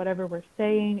care about whatever we're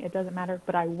saying, it doesn't matter,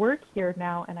 but I work here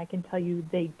now and I can tell you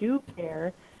they do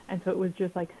care. And so it was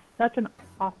just such an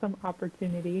awesome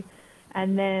opportunity.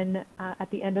 And then at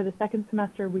the end of the second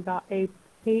semester, we got a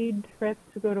paid trip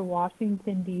to go to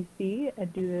Washington, D.C.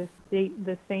 and do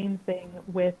the same thing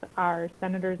with our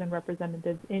senators and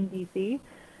representatives in D.C.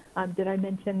 Did I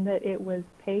mention that it was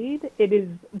paid? It is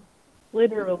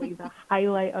literally the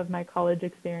highlight of my college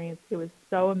experience. It was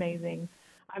so amazing.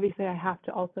 Obviously, I have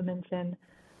to also mention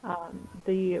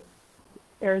the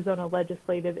Arizona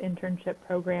Legislative Internship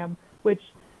Program, which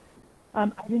I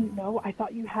didn't know. I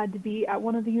thought you had to be at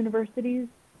one of the universities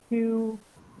to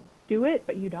do it,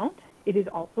 but you don't. It is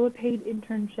also a paid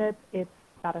internship. It's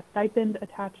got a stipend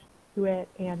attached to it,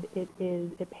 and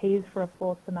it pays for a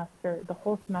full semester, the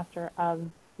whole semester of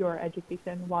your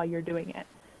education while you're doing it.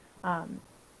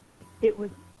 It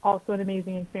was also an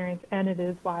amazing experience, and it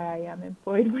is why I am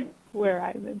employed where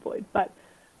I'm employed. But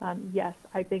yes,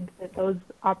 I think that those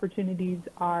opportunities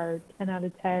are 10 out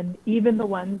of 10. Even the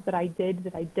ones that I did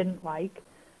that I didn't like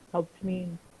helped me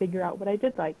figure out what I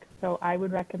did like. So I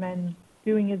would recommend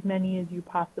doing as many as you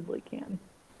possibly can.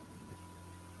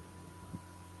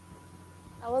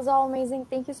 That was all amazing.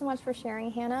 Thank you so much for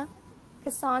sharing, Hannah.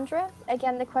 Cassandra,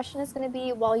 again, the question is going to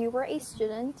be, while you were a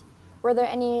student, were there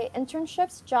any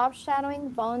internships, job shadowing,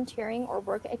 volunteering, or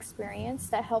work experience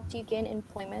that helped you gain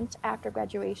employment after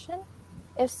graduation?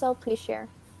 If so, please share.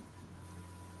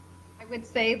 I would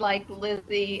say, like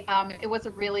Lizzie, it was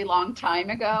a really long time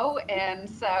ago. And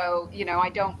so, I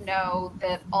don't know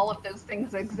that all of those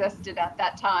things existed at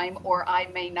that time, or I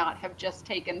may not have just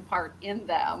taken part in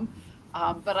them.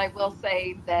 But I will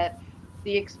say that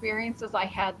the experiences I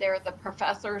had there, the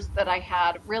professors that I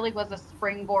had, really was a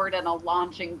springboard and a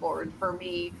launching board for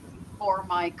me for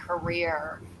my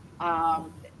career.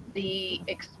 The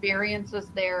experiences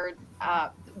there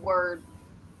were,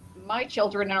 my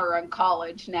children are in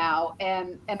college now,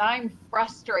 and I'm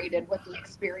frustrated with the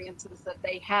experiences that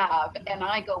they have. And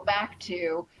I go back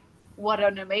to what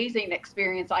an amazing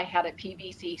experience I had at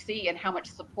PVCC and how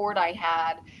much support I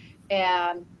had.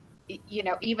 And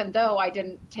even though I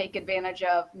didn't take advantage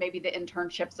of maybe the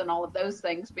internships and all of those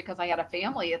things because I had a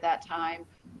family at that time,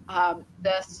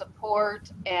 the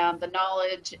support and the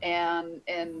knowledge and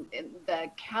the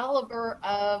caliber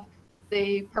of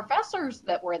the professors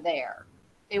that were there,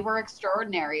 they were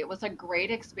extraordinary. It was a great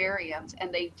experience,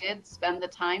 and they did spend the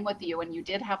time with you, and you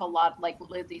did have a lot, like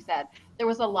Lizzie said, there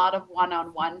was a lot of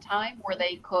one-on-one time where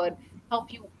they could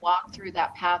help you walk through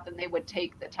that path, and they would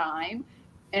take the time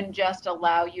and just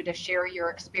allow you to share your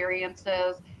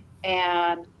experiences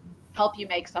and help you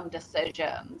make some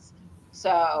decisions.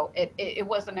 So it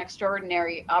was an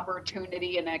extraordinary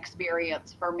opportunity and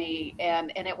experience for me,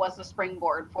 and it was a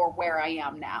springboard for where I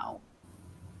am now.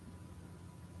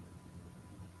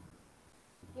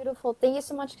 Beautiful. Thank you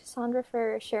so much, Cassandra,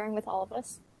 for sharing with all of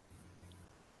us.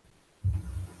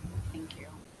 Thank you.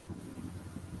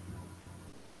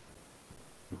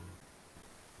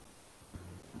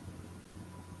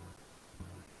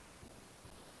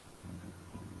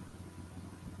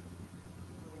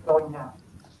 Going now.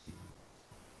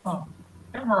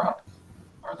 Tamara,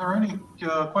 are there any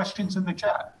questions in the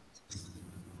chat?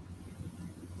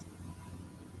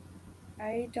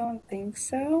 I don't think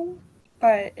so,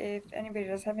 but if anybody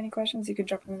does have any questions, you could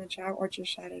drop them in the chat or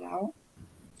just shout it out.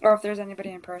 Or if there's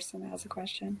anybody in person that has a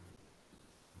question.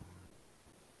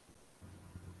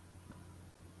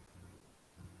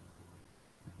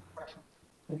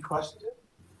 Any questions?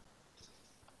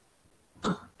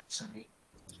 Sorry.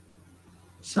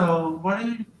 So what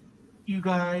do you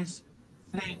guys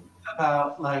think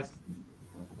about, like,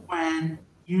 when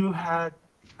you had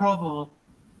trouble?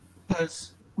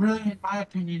 Because really, in my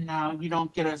opinion now, you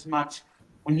don't get as much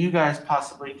when you guys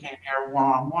possibly came here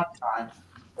one-on-one time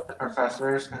with the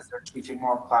professors because they're teaching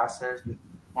more classes,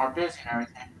 more busy and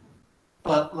everything.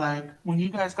 But like when you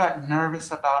guys got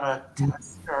nervous about a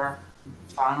test or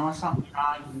final or something,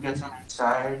 you can get some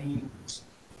anxiety,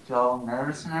 feel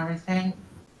nervous and everything.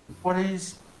 What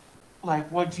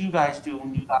do you guys do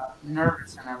when you got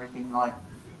nervous and everything? Like,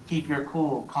 keep your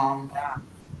cool, calm down.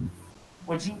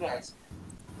 What'd you guys do?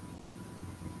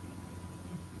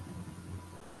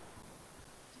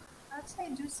 I'd say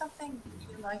do something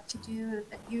you like to do.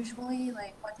 That usually,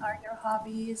 like, what are your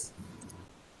hobbies?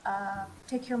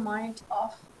 Take your mind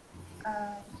off.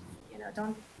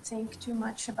 Don't think too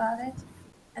much about it,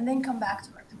 and then come back to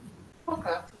it.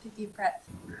 Okay. Take a deep breath.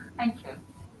 Thank you.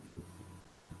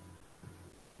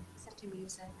 Listen to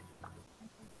music.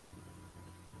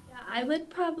 Yeah, I would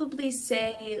probably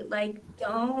say, like,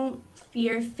 don't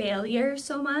fear failure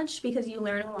so much because you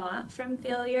learn a lot from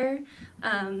failure.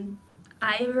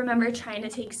 I remember trying to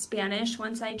take Spanish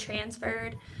once I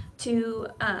transferred to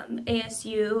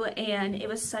ASU, and it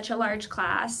was such a large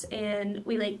class, and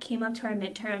we like came up to our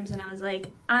midterms, and I was like,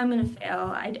 I'm gonna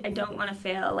fail. I don't want to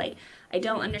fail. Like, I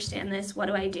don't understand this. What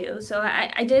do I do? So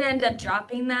I did end up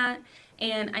dropping that,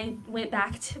 and I went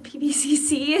back to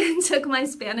PVCC and took my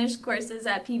Spanish courses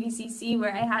at PVCC,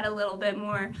 where I had a little bit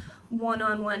more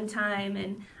one-on-one time.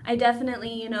 And I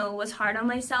definitely, you know, was hard on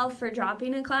myself for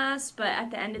dropping a class, but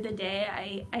at the end of the day,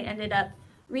 I ended up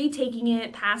retaking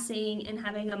it, passing, and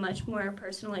having a much more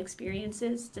personal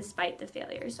experiences despite the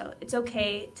failure. So it's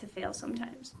okay to fail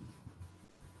sometimes.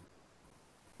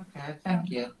 Okay, thank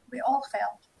you. We all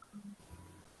fail.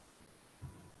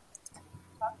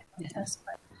 Yes,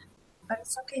 but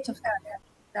it's okay to fail.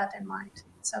 Keep that in mind.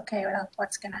 It's okay with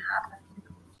what's going to happen.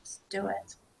 Just do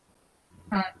it.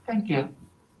 All right, thank you.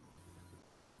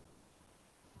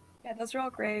 Yeah, those are all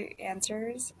great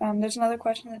answers. There's another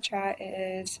question in the chat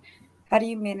is, how do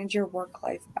you manage your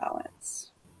work-life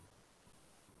balance?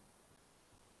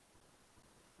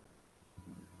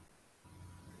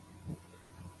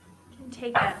 Can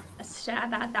take a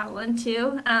stab at that one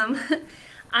too.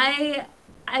 I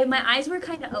my eyes were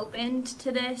kind of opened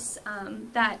to this,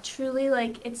 that truly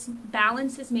like it's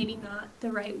balance is maybe not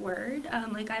the right word.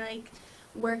 Like I like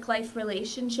work-life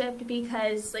relationship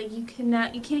because like you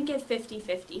can't get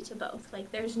 50-50 to both. Like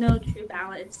there's no true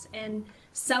balance, and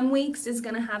some weeks is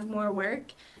gonna have more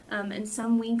work, and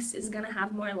some weeks is gonna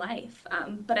have more life.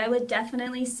 But I would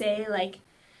definitely say like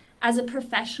as a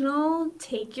professional,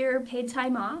 take your paid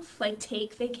time off, like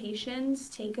take vacations,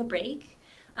 take a break,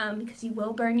 because you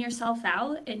will burn yourself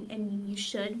out, and you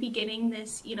should be getting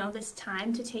this, you know, this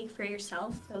time to take for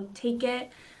yourself. So take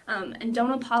it, and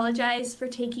don't apologize for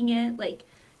taking it. Like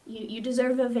you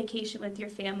deserve a vacation with your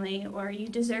family, or you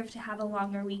deserve to have a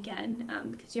longer weekend,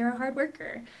 because you're a hard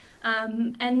worker.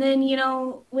 And then, you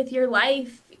know, with your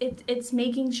life, it's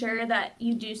making sure that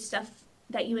you do stuff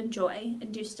that you enjoy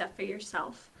and do stuff for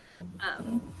yourself.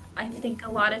 I think a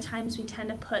lot of times we tend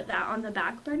to put that on the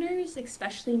back burners,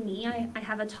 especially me. I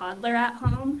have a toddler at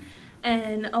home,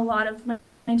 and a lot of my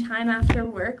time after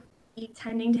work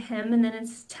tending to him, and then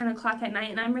it's 10 o'clock at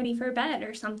night and I'm ready for bed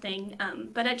or something.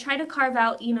 But I try to carve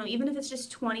out, you know, even if it's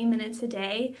just 20 minutes a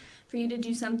day for you to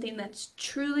do something that's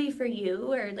truly for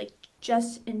you, or like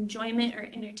just enjoyment or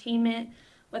entertainment,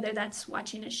 whether that's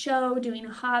watching a show, doing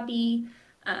a hobby,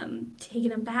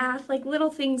 taking a bath, like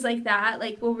little things like that,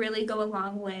 like will really go a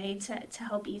long way to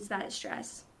help ease that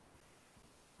stress.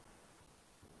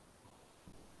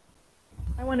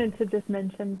 I wanted to just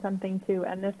mention something too,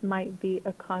 and this might be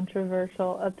a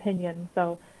controversial opinion,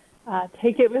 so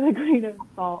take it with a grain of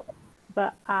salt.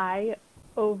 But I,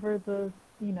 over the,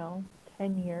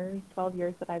 10 years, 12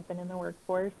 years that I've been in the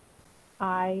workforce,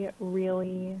 I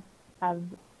really have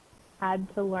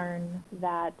had to learn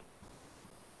that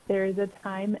there is a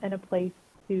time and a place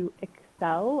to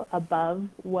excel above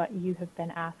what you have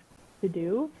been asked to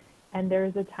do. And there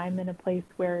is a time and a place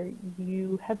where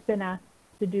you have been asked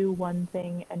to do one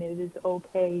thing, and it is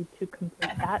okay to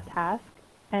complete that task,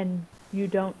 and you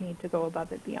don't need to go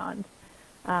above and beyond.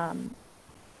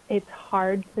 It's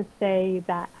hard to say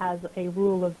that as a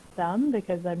rule of thumb,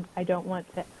 because I don't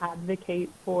want to advocate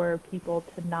for people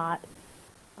to not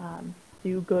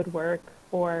do good work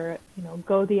or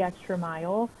go the extra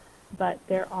mile, but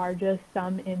there are just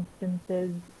some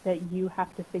instances that you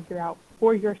have to figure out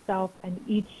for yourself, and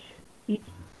each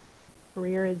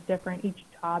career is different, each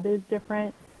job is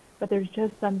different, but there's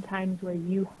just some times where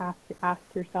you have to ask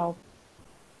yourself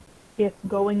if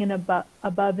going in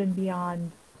above and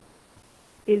beyond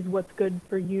is what's good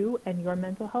for you and your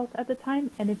mental health at the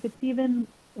time, and if it's even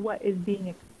what is being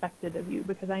expected of you.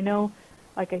 Because I know,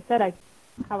 like I said,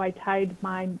 how I tied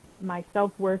my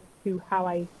self-worth to how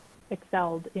I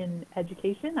excelled in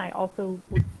education. I also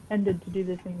tended to do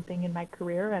the same thing in my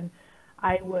career, and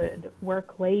I would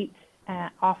work late,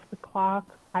 off the clock.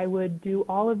 I would do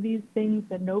all of these things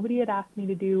that nobody had asked me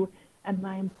to do, and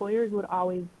my employers would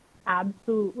always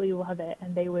absolutely love it,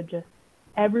 and they would just,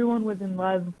 everyone was in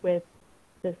love with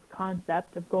this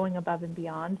concept of going above and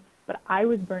beyond, but I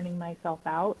was burning myself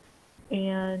out,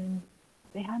 and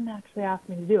they hadn't actually asked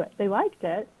me to do it. They liked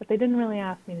it, but they didn't really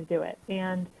ask me to do it.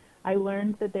 And I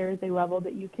learned that there is a level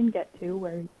that you can get to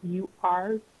where you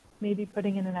are maybe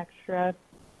putting in an extra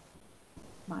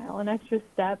mile, an extra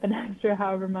step, an extra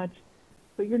however much,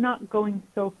 but you're not going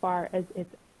so far as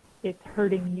it's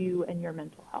hurting you and your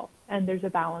mental health. And there's a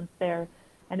balance there,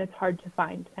 and it's hard to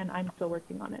find, and I'm still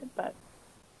working on it, but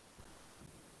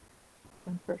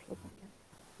controversial.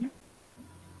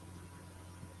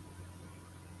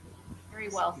 Very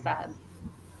well said.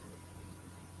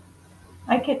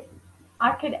 I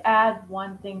could add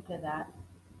one thing to that.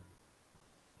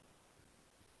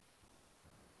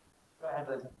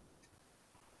 Evelyn.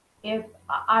 If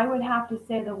I would have to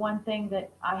say the one thing that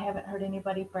I haven't heard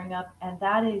anybody bring up, and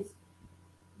that is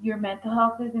your mental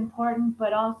health is important,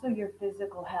 but also your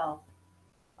physical health.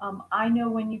 I know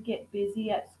when you get busy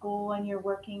at school and you're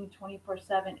working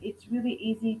 24/7, it's really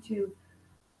easy to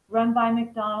run by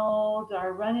McDonald's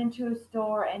or run into a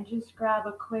store and just grab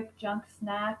a quick junk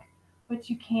snack, but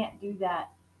you can't do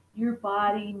that. Your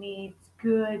body needs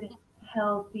good,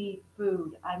 healthy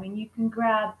food. I mean, you can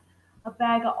grab a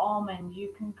bag of almonds,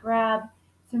 you can grab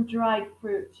some dried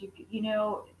fruits,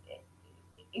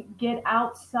 get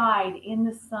outside in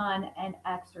the sun and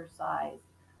exercise.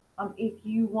 If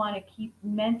you want to keep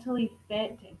mentally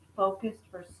fit and focused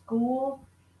for school,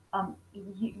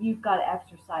 you've got to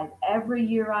exercise. Every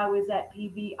year I was at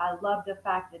PV, I loved the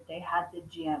fact that they had the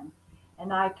gym,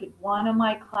 and one of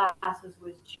my classes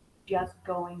was just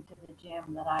going to the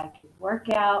gym, that I could work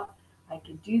out, I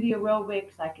could do the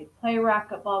aerobics, I could play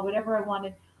racquetball, whatever I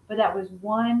wanted. But that was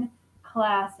one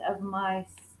class of my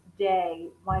day,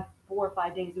 my 4 or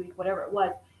 5 days a week, whatever it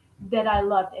was, that I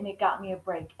loved, and it got me a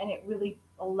break, and it really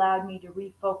allowed me to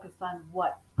refocus on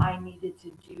what I needed to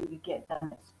do to get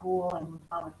done at school and move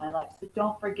on with my life. So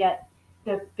don't forget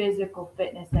the physical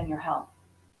fitness and your health.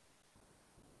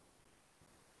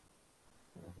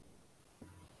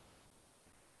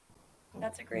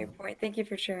 That's a great point. Thank you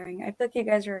for sharing. I feel like you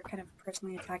guys are kind of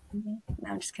personally attacking me.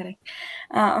 No, I'm just kidding.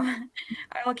 I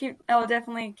will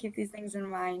definitely keep these things in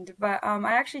mind. But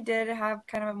I actually did have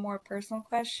kind of a more personal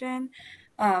question,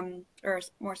 or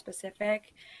more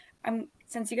specific.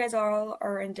 Since you guys all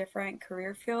are in different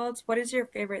career fields, what is your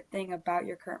favorite thing about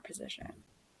your current position?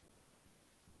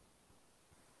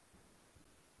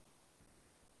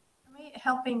 For me,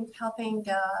 helping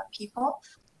people,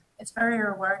 it's very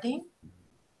rewarding.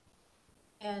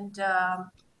 And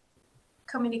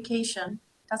communication,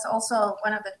 that's also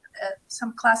one of the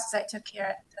some classes I took here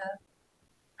at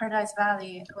Paradise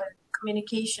Valley with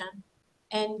communication,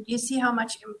 and you see how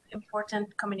much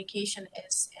important communication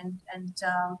is, and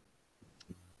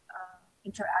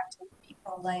interacting with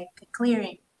people, like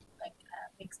clearing, like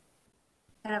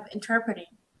kind of interpreting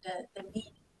the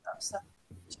meaning of some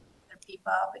other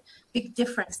people. Big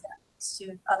difference that makes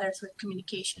to others with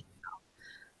communication.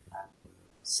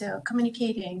 So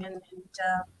communicating and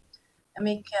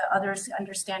make others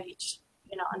understand each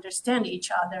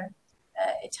other.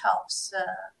 It helps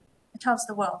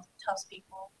the world. It helps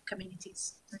people,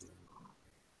 communities.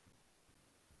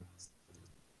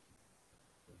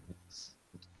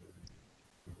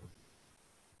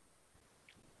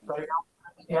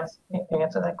 Yes,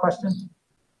 answer that question.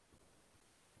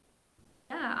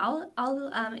 Yeah,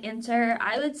 I'll answer.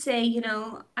 I would say,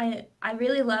 I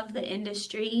really love the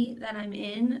industry that I'm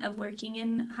in, of working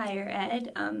in higher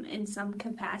ed in some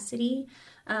capacity,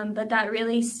 but that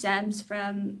really stems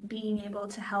from being able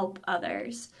to help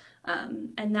others.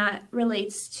 And that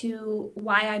relates to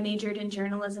why I majored in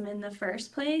journalism in the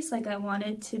first place. Like, I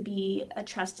wanted to be a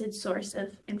trusted source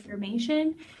of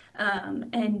information,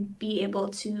 and be able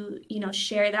to,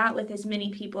 share that with as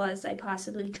many people as I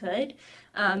possibly could.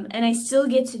 And I still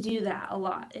get to do that a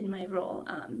lot in my role.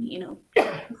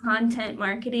 Content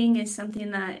marketing is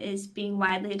something that is being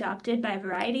widely adopted by a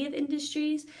variety of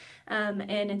industries.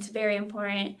 And it's very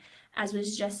important, as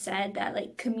was just said, that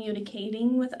like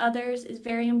communicating with others is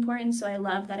very important. So I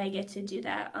love that I get to do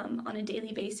that on a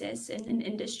daily basis in an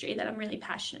industry that I'm really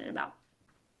passionate about.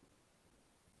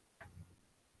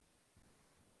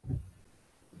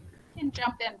 I can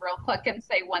jump in real quick and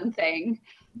say one thing.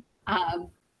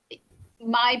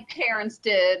 My parents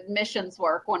did missions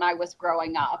work when I was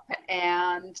growing up,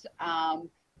 and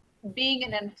being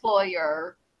an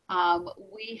employer,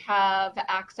 we have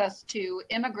access to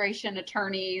immigration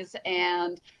attorneys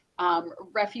and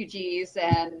refugees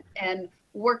and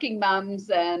working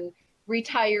moms and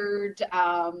retired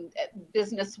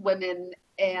business women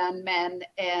and men,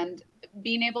 and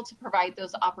being able to provide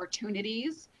those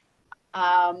opportunities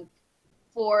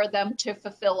for them to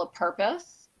fulfill a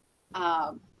purpose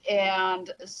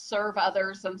and serve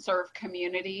others and serve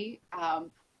community.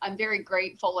 I'm very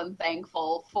grateful and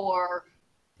thankful for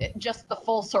just the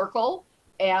full circle,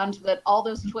 and that all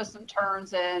those twists and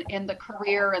turns in the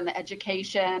career and the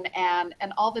education and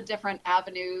all the different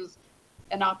avenues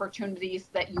and opportunities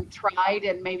that you tried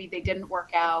and maybe they didn't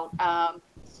work out,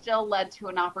 still led to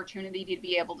an opportunity to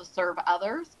be able to serve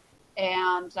others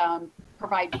and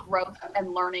provide growth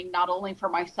and learning, not only for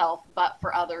myself, but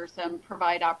for others, and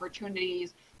provide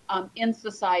opportunities in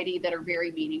society that are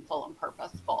very meaningful and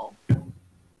purposeful.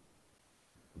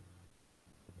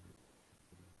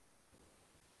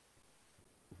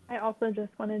 I also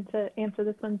just wanted to answer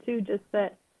this one too, just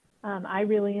that I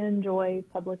really enjoy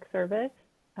public service.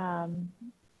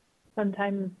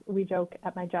 Sometimes we joke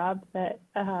at my job that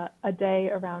a day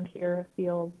around here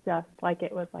feels just like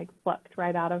it was like plucked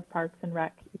right out of Parks and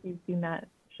Rec, if you've seen that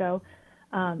show,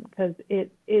 because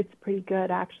it's pretty good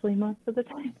actually most of the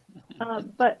time.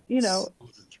 But you know,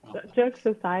 jokes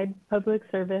aside, public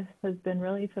service has been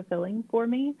really fulfilling for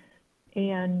me,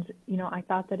 and you know, I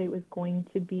thought that it was going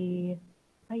to be.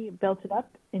 I built it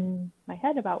up in my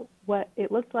head about what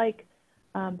it looked like.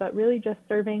 But really just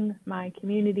serving my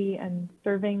community and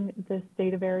serving the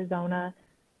state of Arizona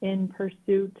in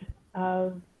pursuit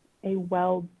of a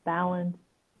well-balanced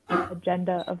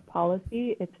agenda of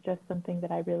policy. It's just something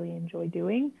that I really enjoy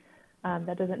doing.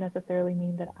 That doesn't necessarily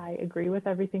mean that I agree with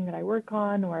everything that I work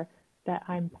on or that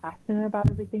I'm passionate about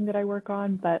everything that I work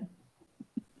on, but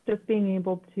just being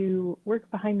able to work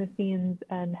behind the scenes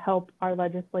and help our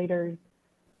legislators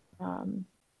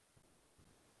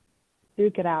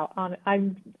duke it out on.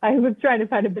 I was trying to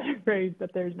find a better phrase,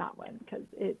 but there's not one because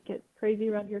it gets crazy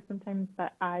around here sometimes.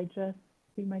 But I just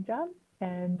do my job,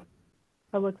 and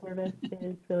public service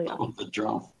is really awesome. The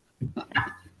drum.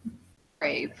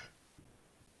 Brave.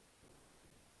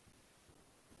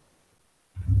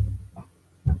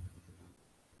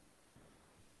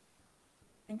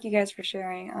 Thank you guys for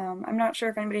sharing. I'm not sure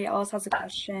if anybody else has a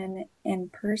question in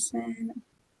person.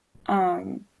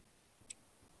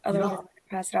 Otherwise, I'll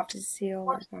pass it off to Cecile.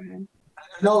 Go ahead.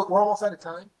 No, we're almost out of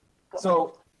time.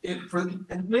 So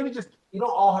and maybe just, you don't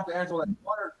all have to answer, like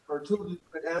one or two of you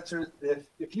could answer.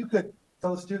 If you could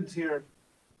tell the students here,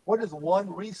 what is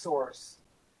one resource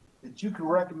that you could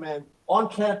recommend on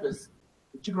campus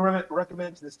that you can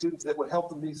recommend to the students that would help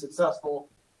them be successful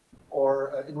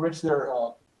or enrich their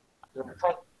I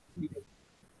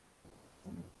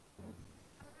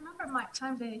remember my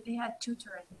time they had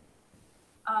tutoring.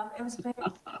 It was very.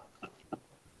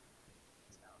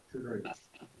 Tutoring. And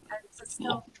so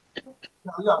still.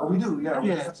 Yeah, we do. Yeah,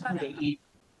 Yes,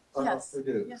 Yes. we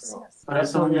do. Yes, So. yes. but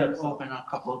it's only open a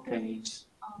couple of days,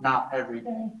 not every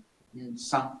day. And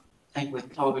I think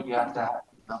with COVID, you have to have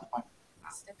an appointment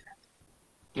It's different.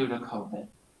 due to COVID.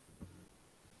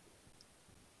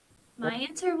 My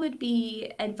answer would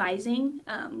be advising.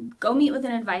 Go meet with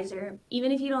an advisor.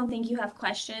 Even if you don't think you have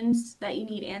questions that you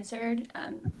need answered,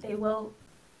 they will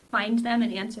find them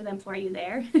and answer them for you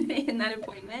there in that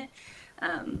appointment.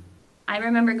 I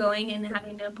remember going and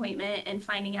having an appointment and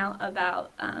finding out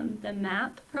about the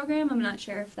MAP program. I'm not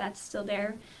sure if that's still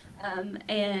there.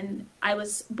 And I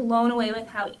was blown away with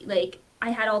how, like, I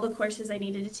had all the courses I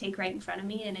needed to take right in front of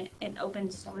me, and it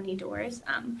opened so many doors.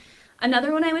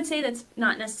 Another one I would say that's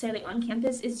not necessarily on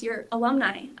campus is your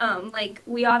alumni. Like,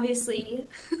 we obviously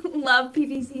love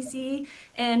PVCC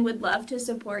and would love to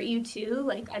support you too.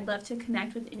 Like, I'd love to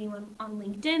connect with anyone on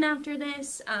LinkedIn after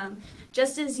this.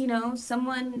 Just as, you know,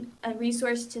 a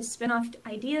resource to spin off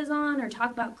ideas on or talk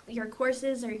about your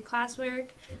courses or your classwork.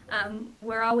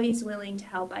 We're always willing to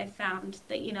help. I've found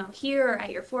that, you know, here or at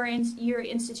your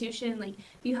institution, like,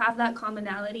 if you have that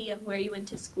commonality of where you went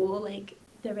to school, like,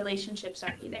 the relationships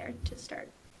already there to start.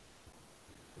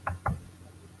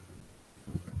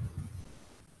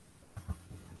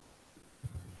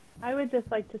 I would just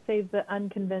like to say the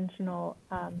unconventional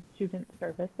student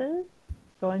services,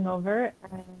 going over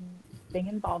and being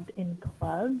involved in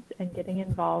clubs and getting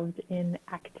involved in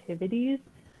activities.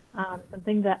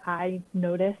 Something that I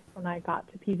noticed when I got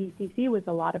to PVCC was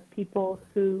a lot of people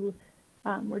who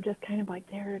were just kind of like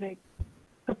there to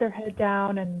put their head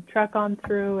down and truck on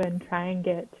through and try and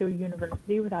get to a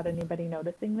university without anybody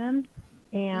noticing them.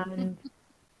 And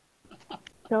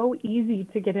so easy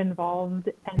to get involved,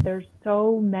 and there's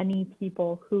so many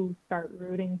people who start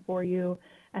rooting for you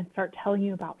and start telling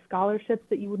you about scholarships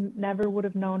that you never would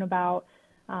have known about,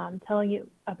 telling you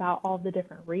about all the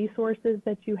different resources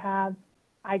that you have.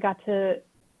 I got to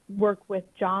work with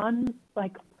John,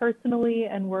 like, personally,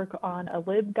 and work on a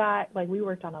LibGuide. Like, we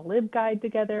worked on a LibGuide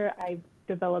together. I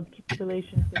developed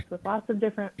relationships with lots of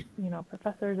different, you know,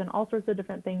 professors and all sorts of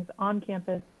different things on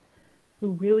campus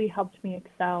who really helped me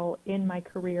excel in my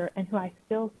career and who I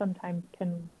still sometimes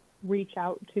can reach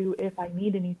out to if I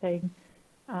need anything,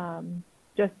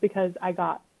 just because I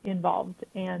got involved.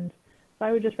 And so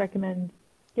I would just recommend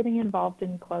getting involved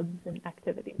in clubs and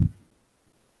activities.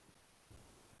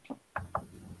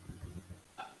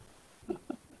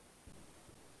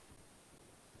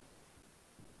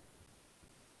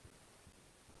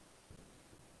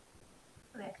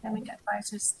 The academic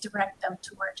advisors direct them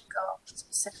to where to go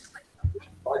specifically.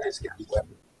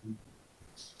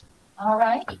 All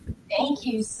right. Thank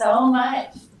you so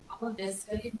much. all of this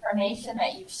good information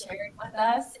that you've shared with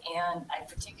us, and I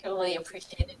particularly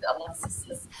appreciated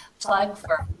Alexis's plug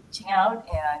for reaching out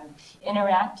and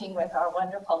interacting with our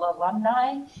wonderful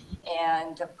alumni.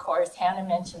 And of course, Hannah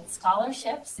mentioned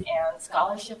scholarships, and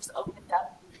scholarships opened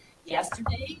up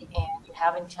yesterday, and you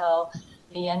have until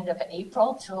the end of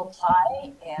April to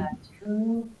apply. And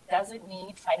who doesn't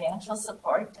need financial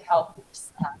support to help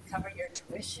cover your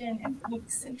tuition and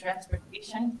books and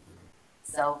transportation?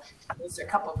 So those are a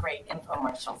couple of great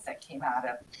infomercials that came out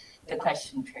of the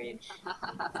question period.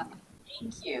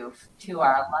 Thank you to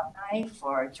our alumni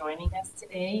for joining us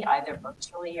today, either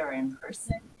virtually or in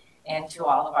person, and to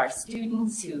all of our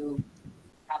students who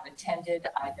have attended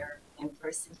either in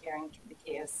person here in the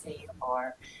KOC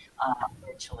or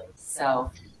virtually.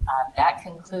 So that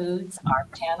concludes our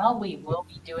panel. We will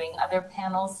be doing other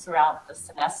panels throughout the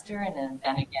semester and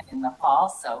then again in the fall.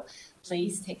 So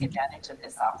please take advantage of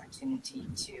this opportunity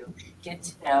to get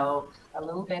to know a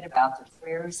little bit about the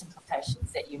careers and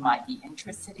professions that you might be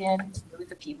interested in through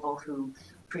the people who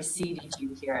preceded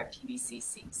you here at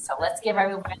PVCC. So let's give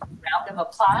everyone a round of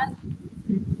applause.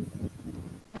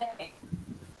 Okay.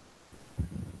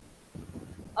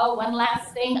 Oh, one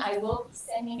last thing, I will be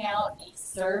sending out a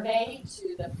survey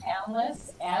to the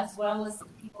panelists as well as the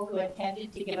people who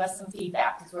attended to give us some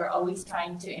feedback, because we're always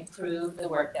trying to improve the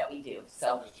work that we do.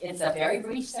 So it's a very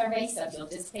brief survey, so if you'll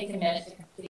just take a minute to complete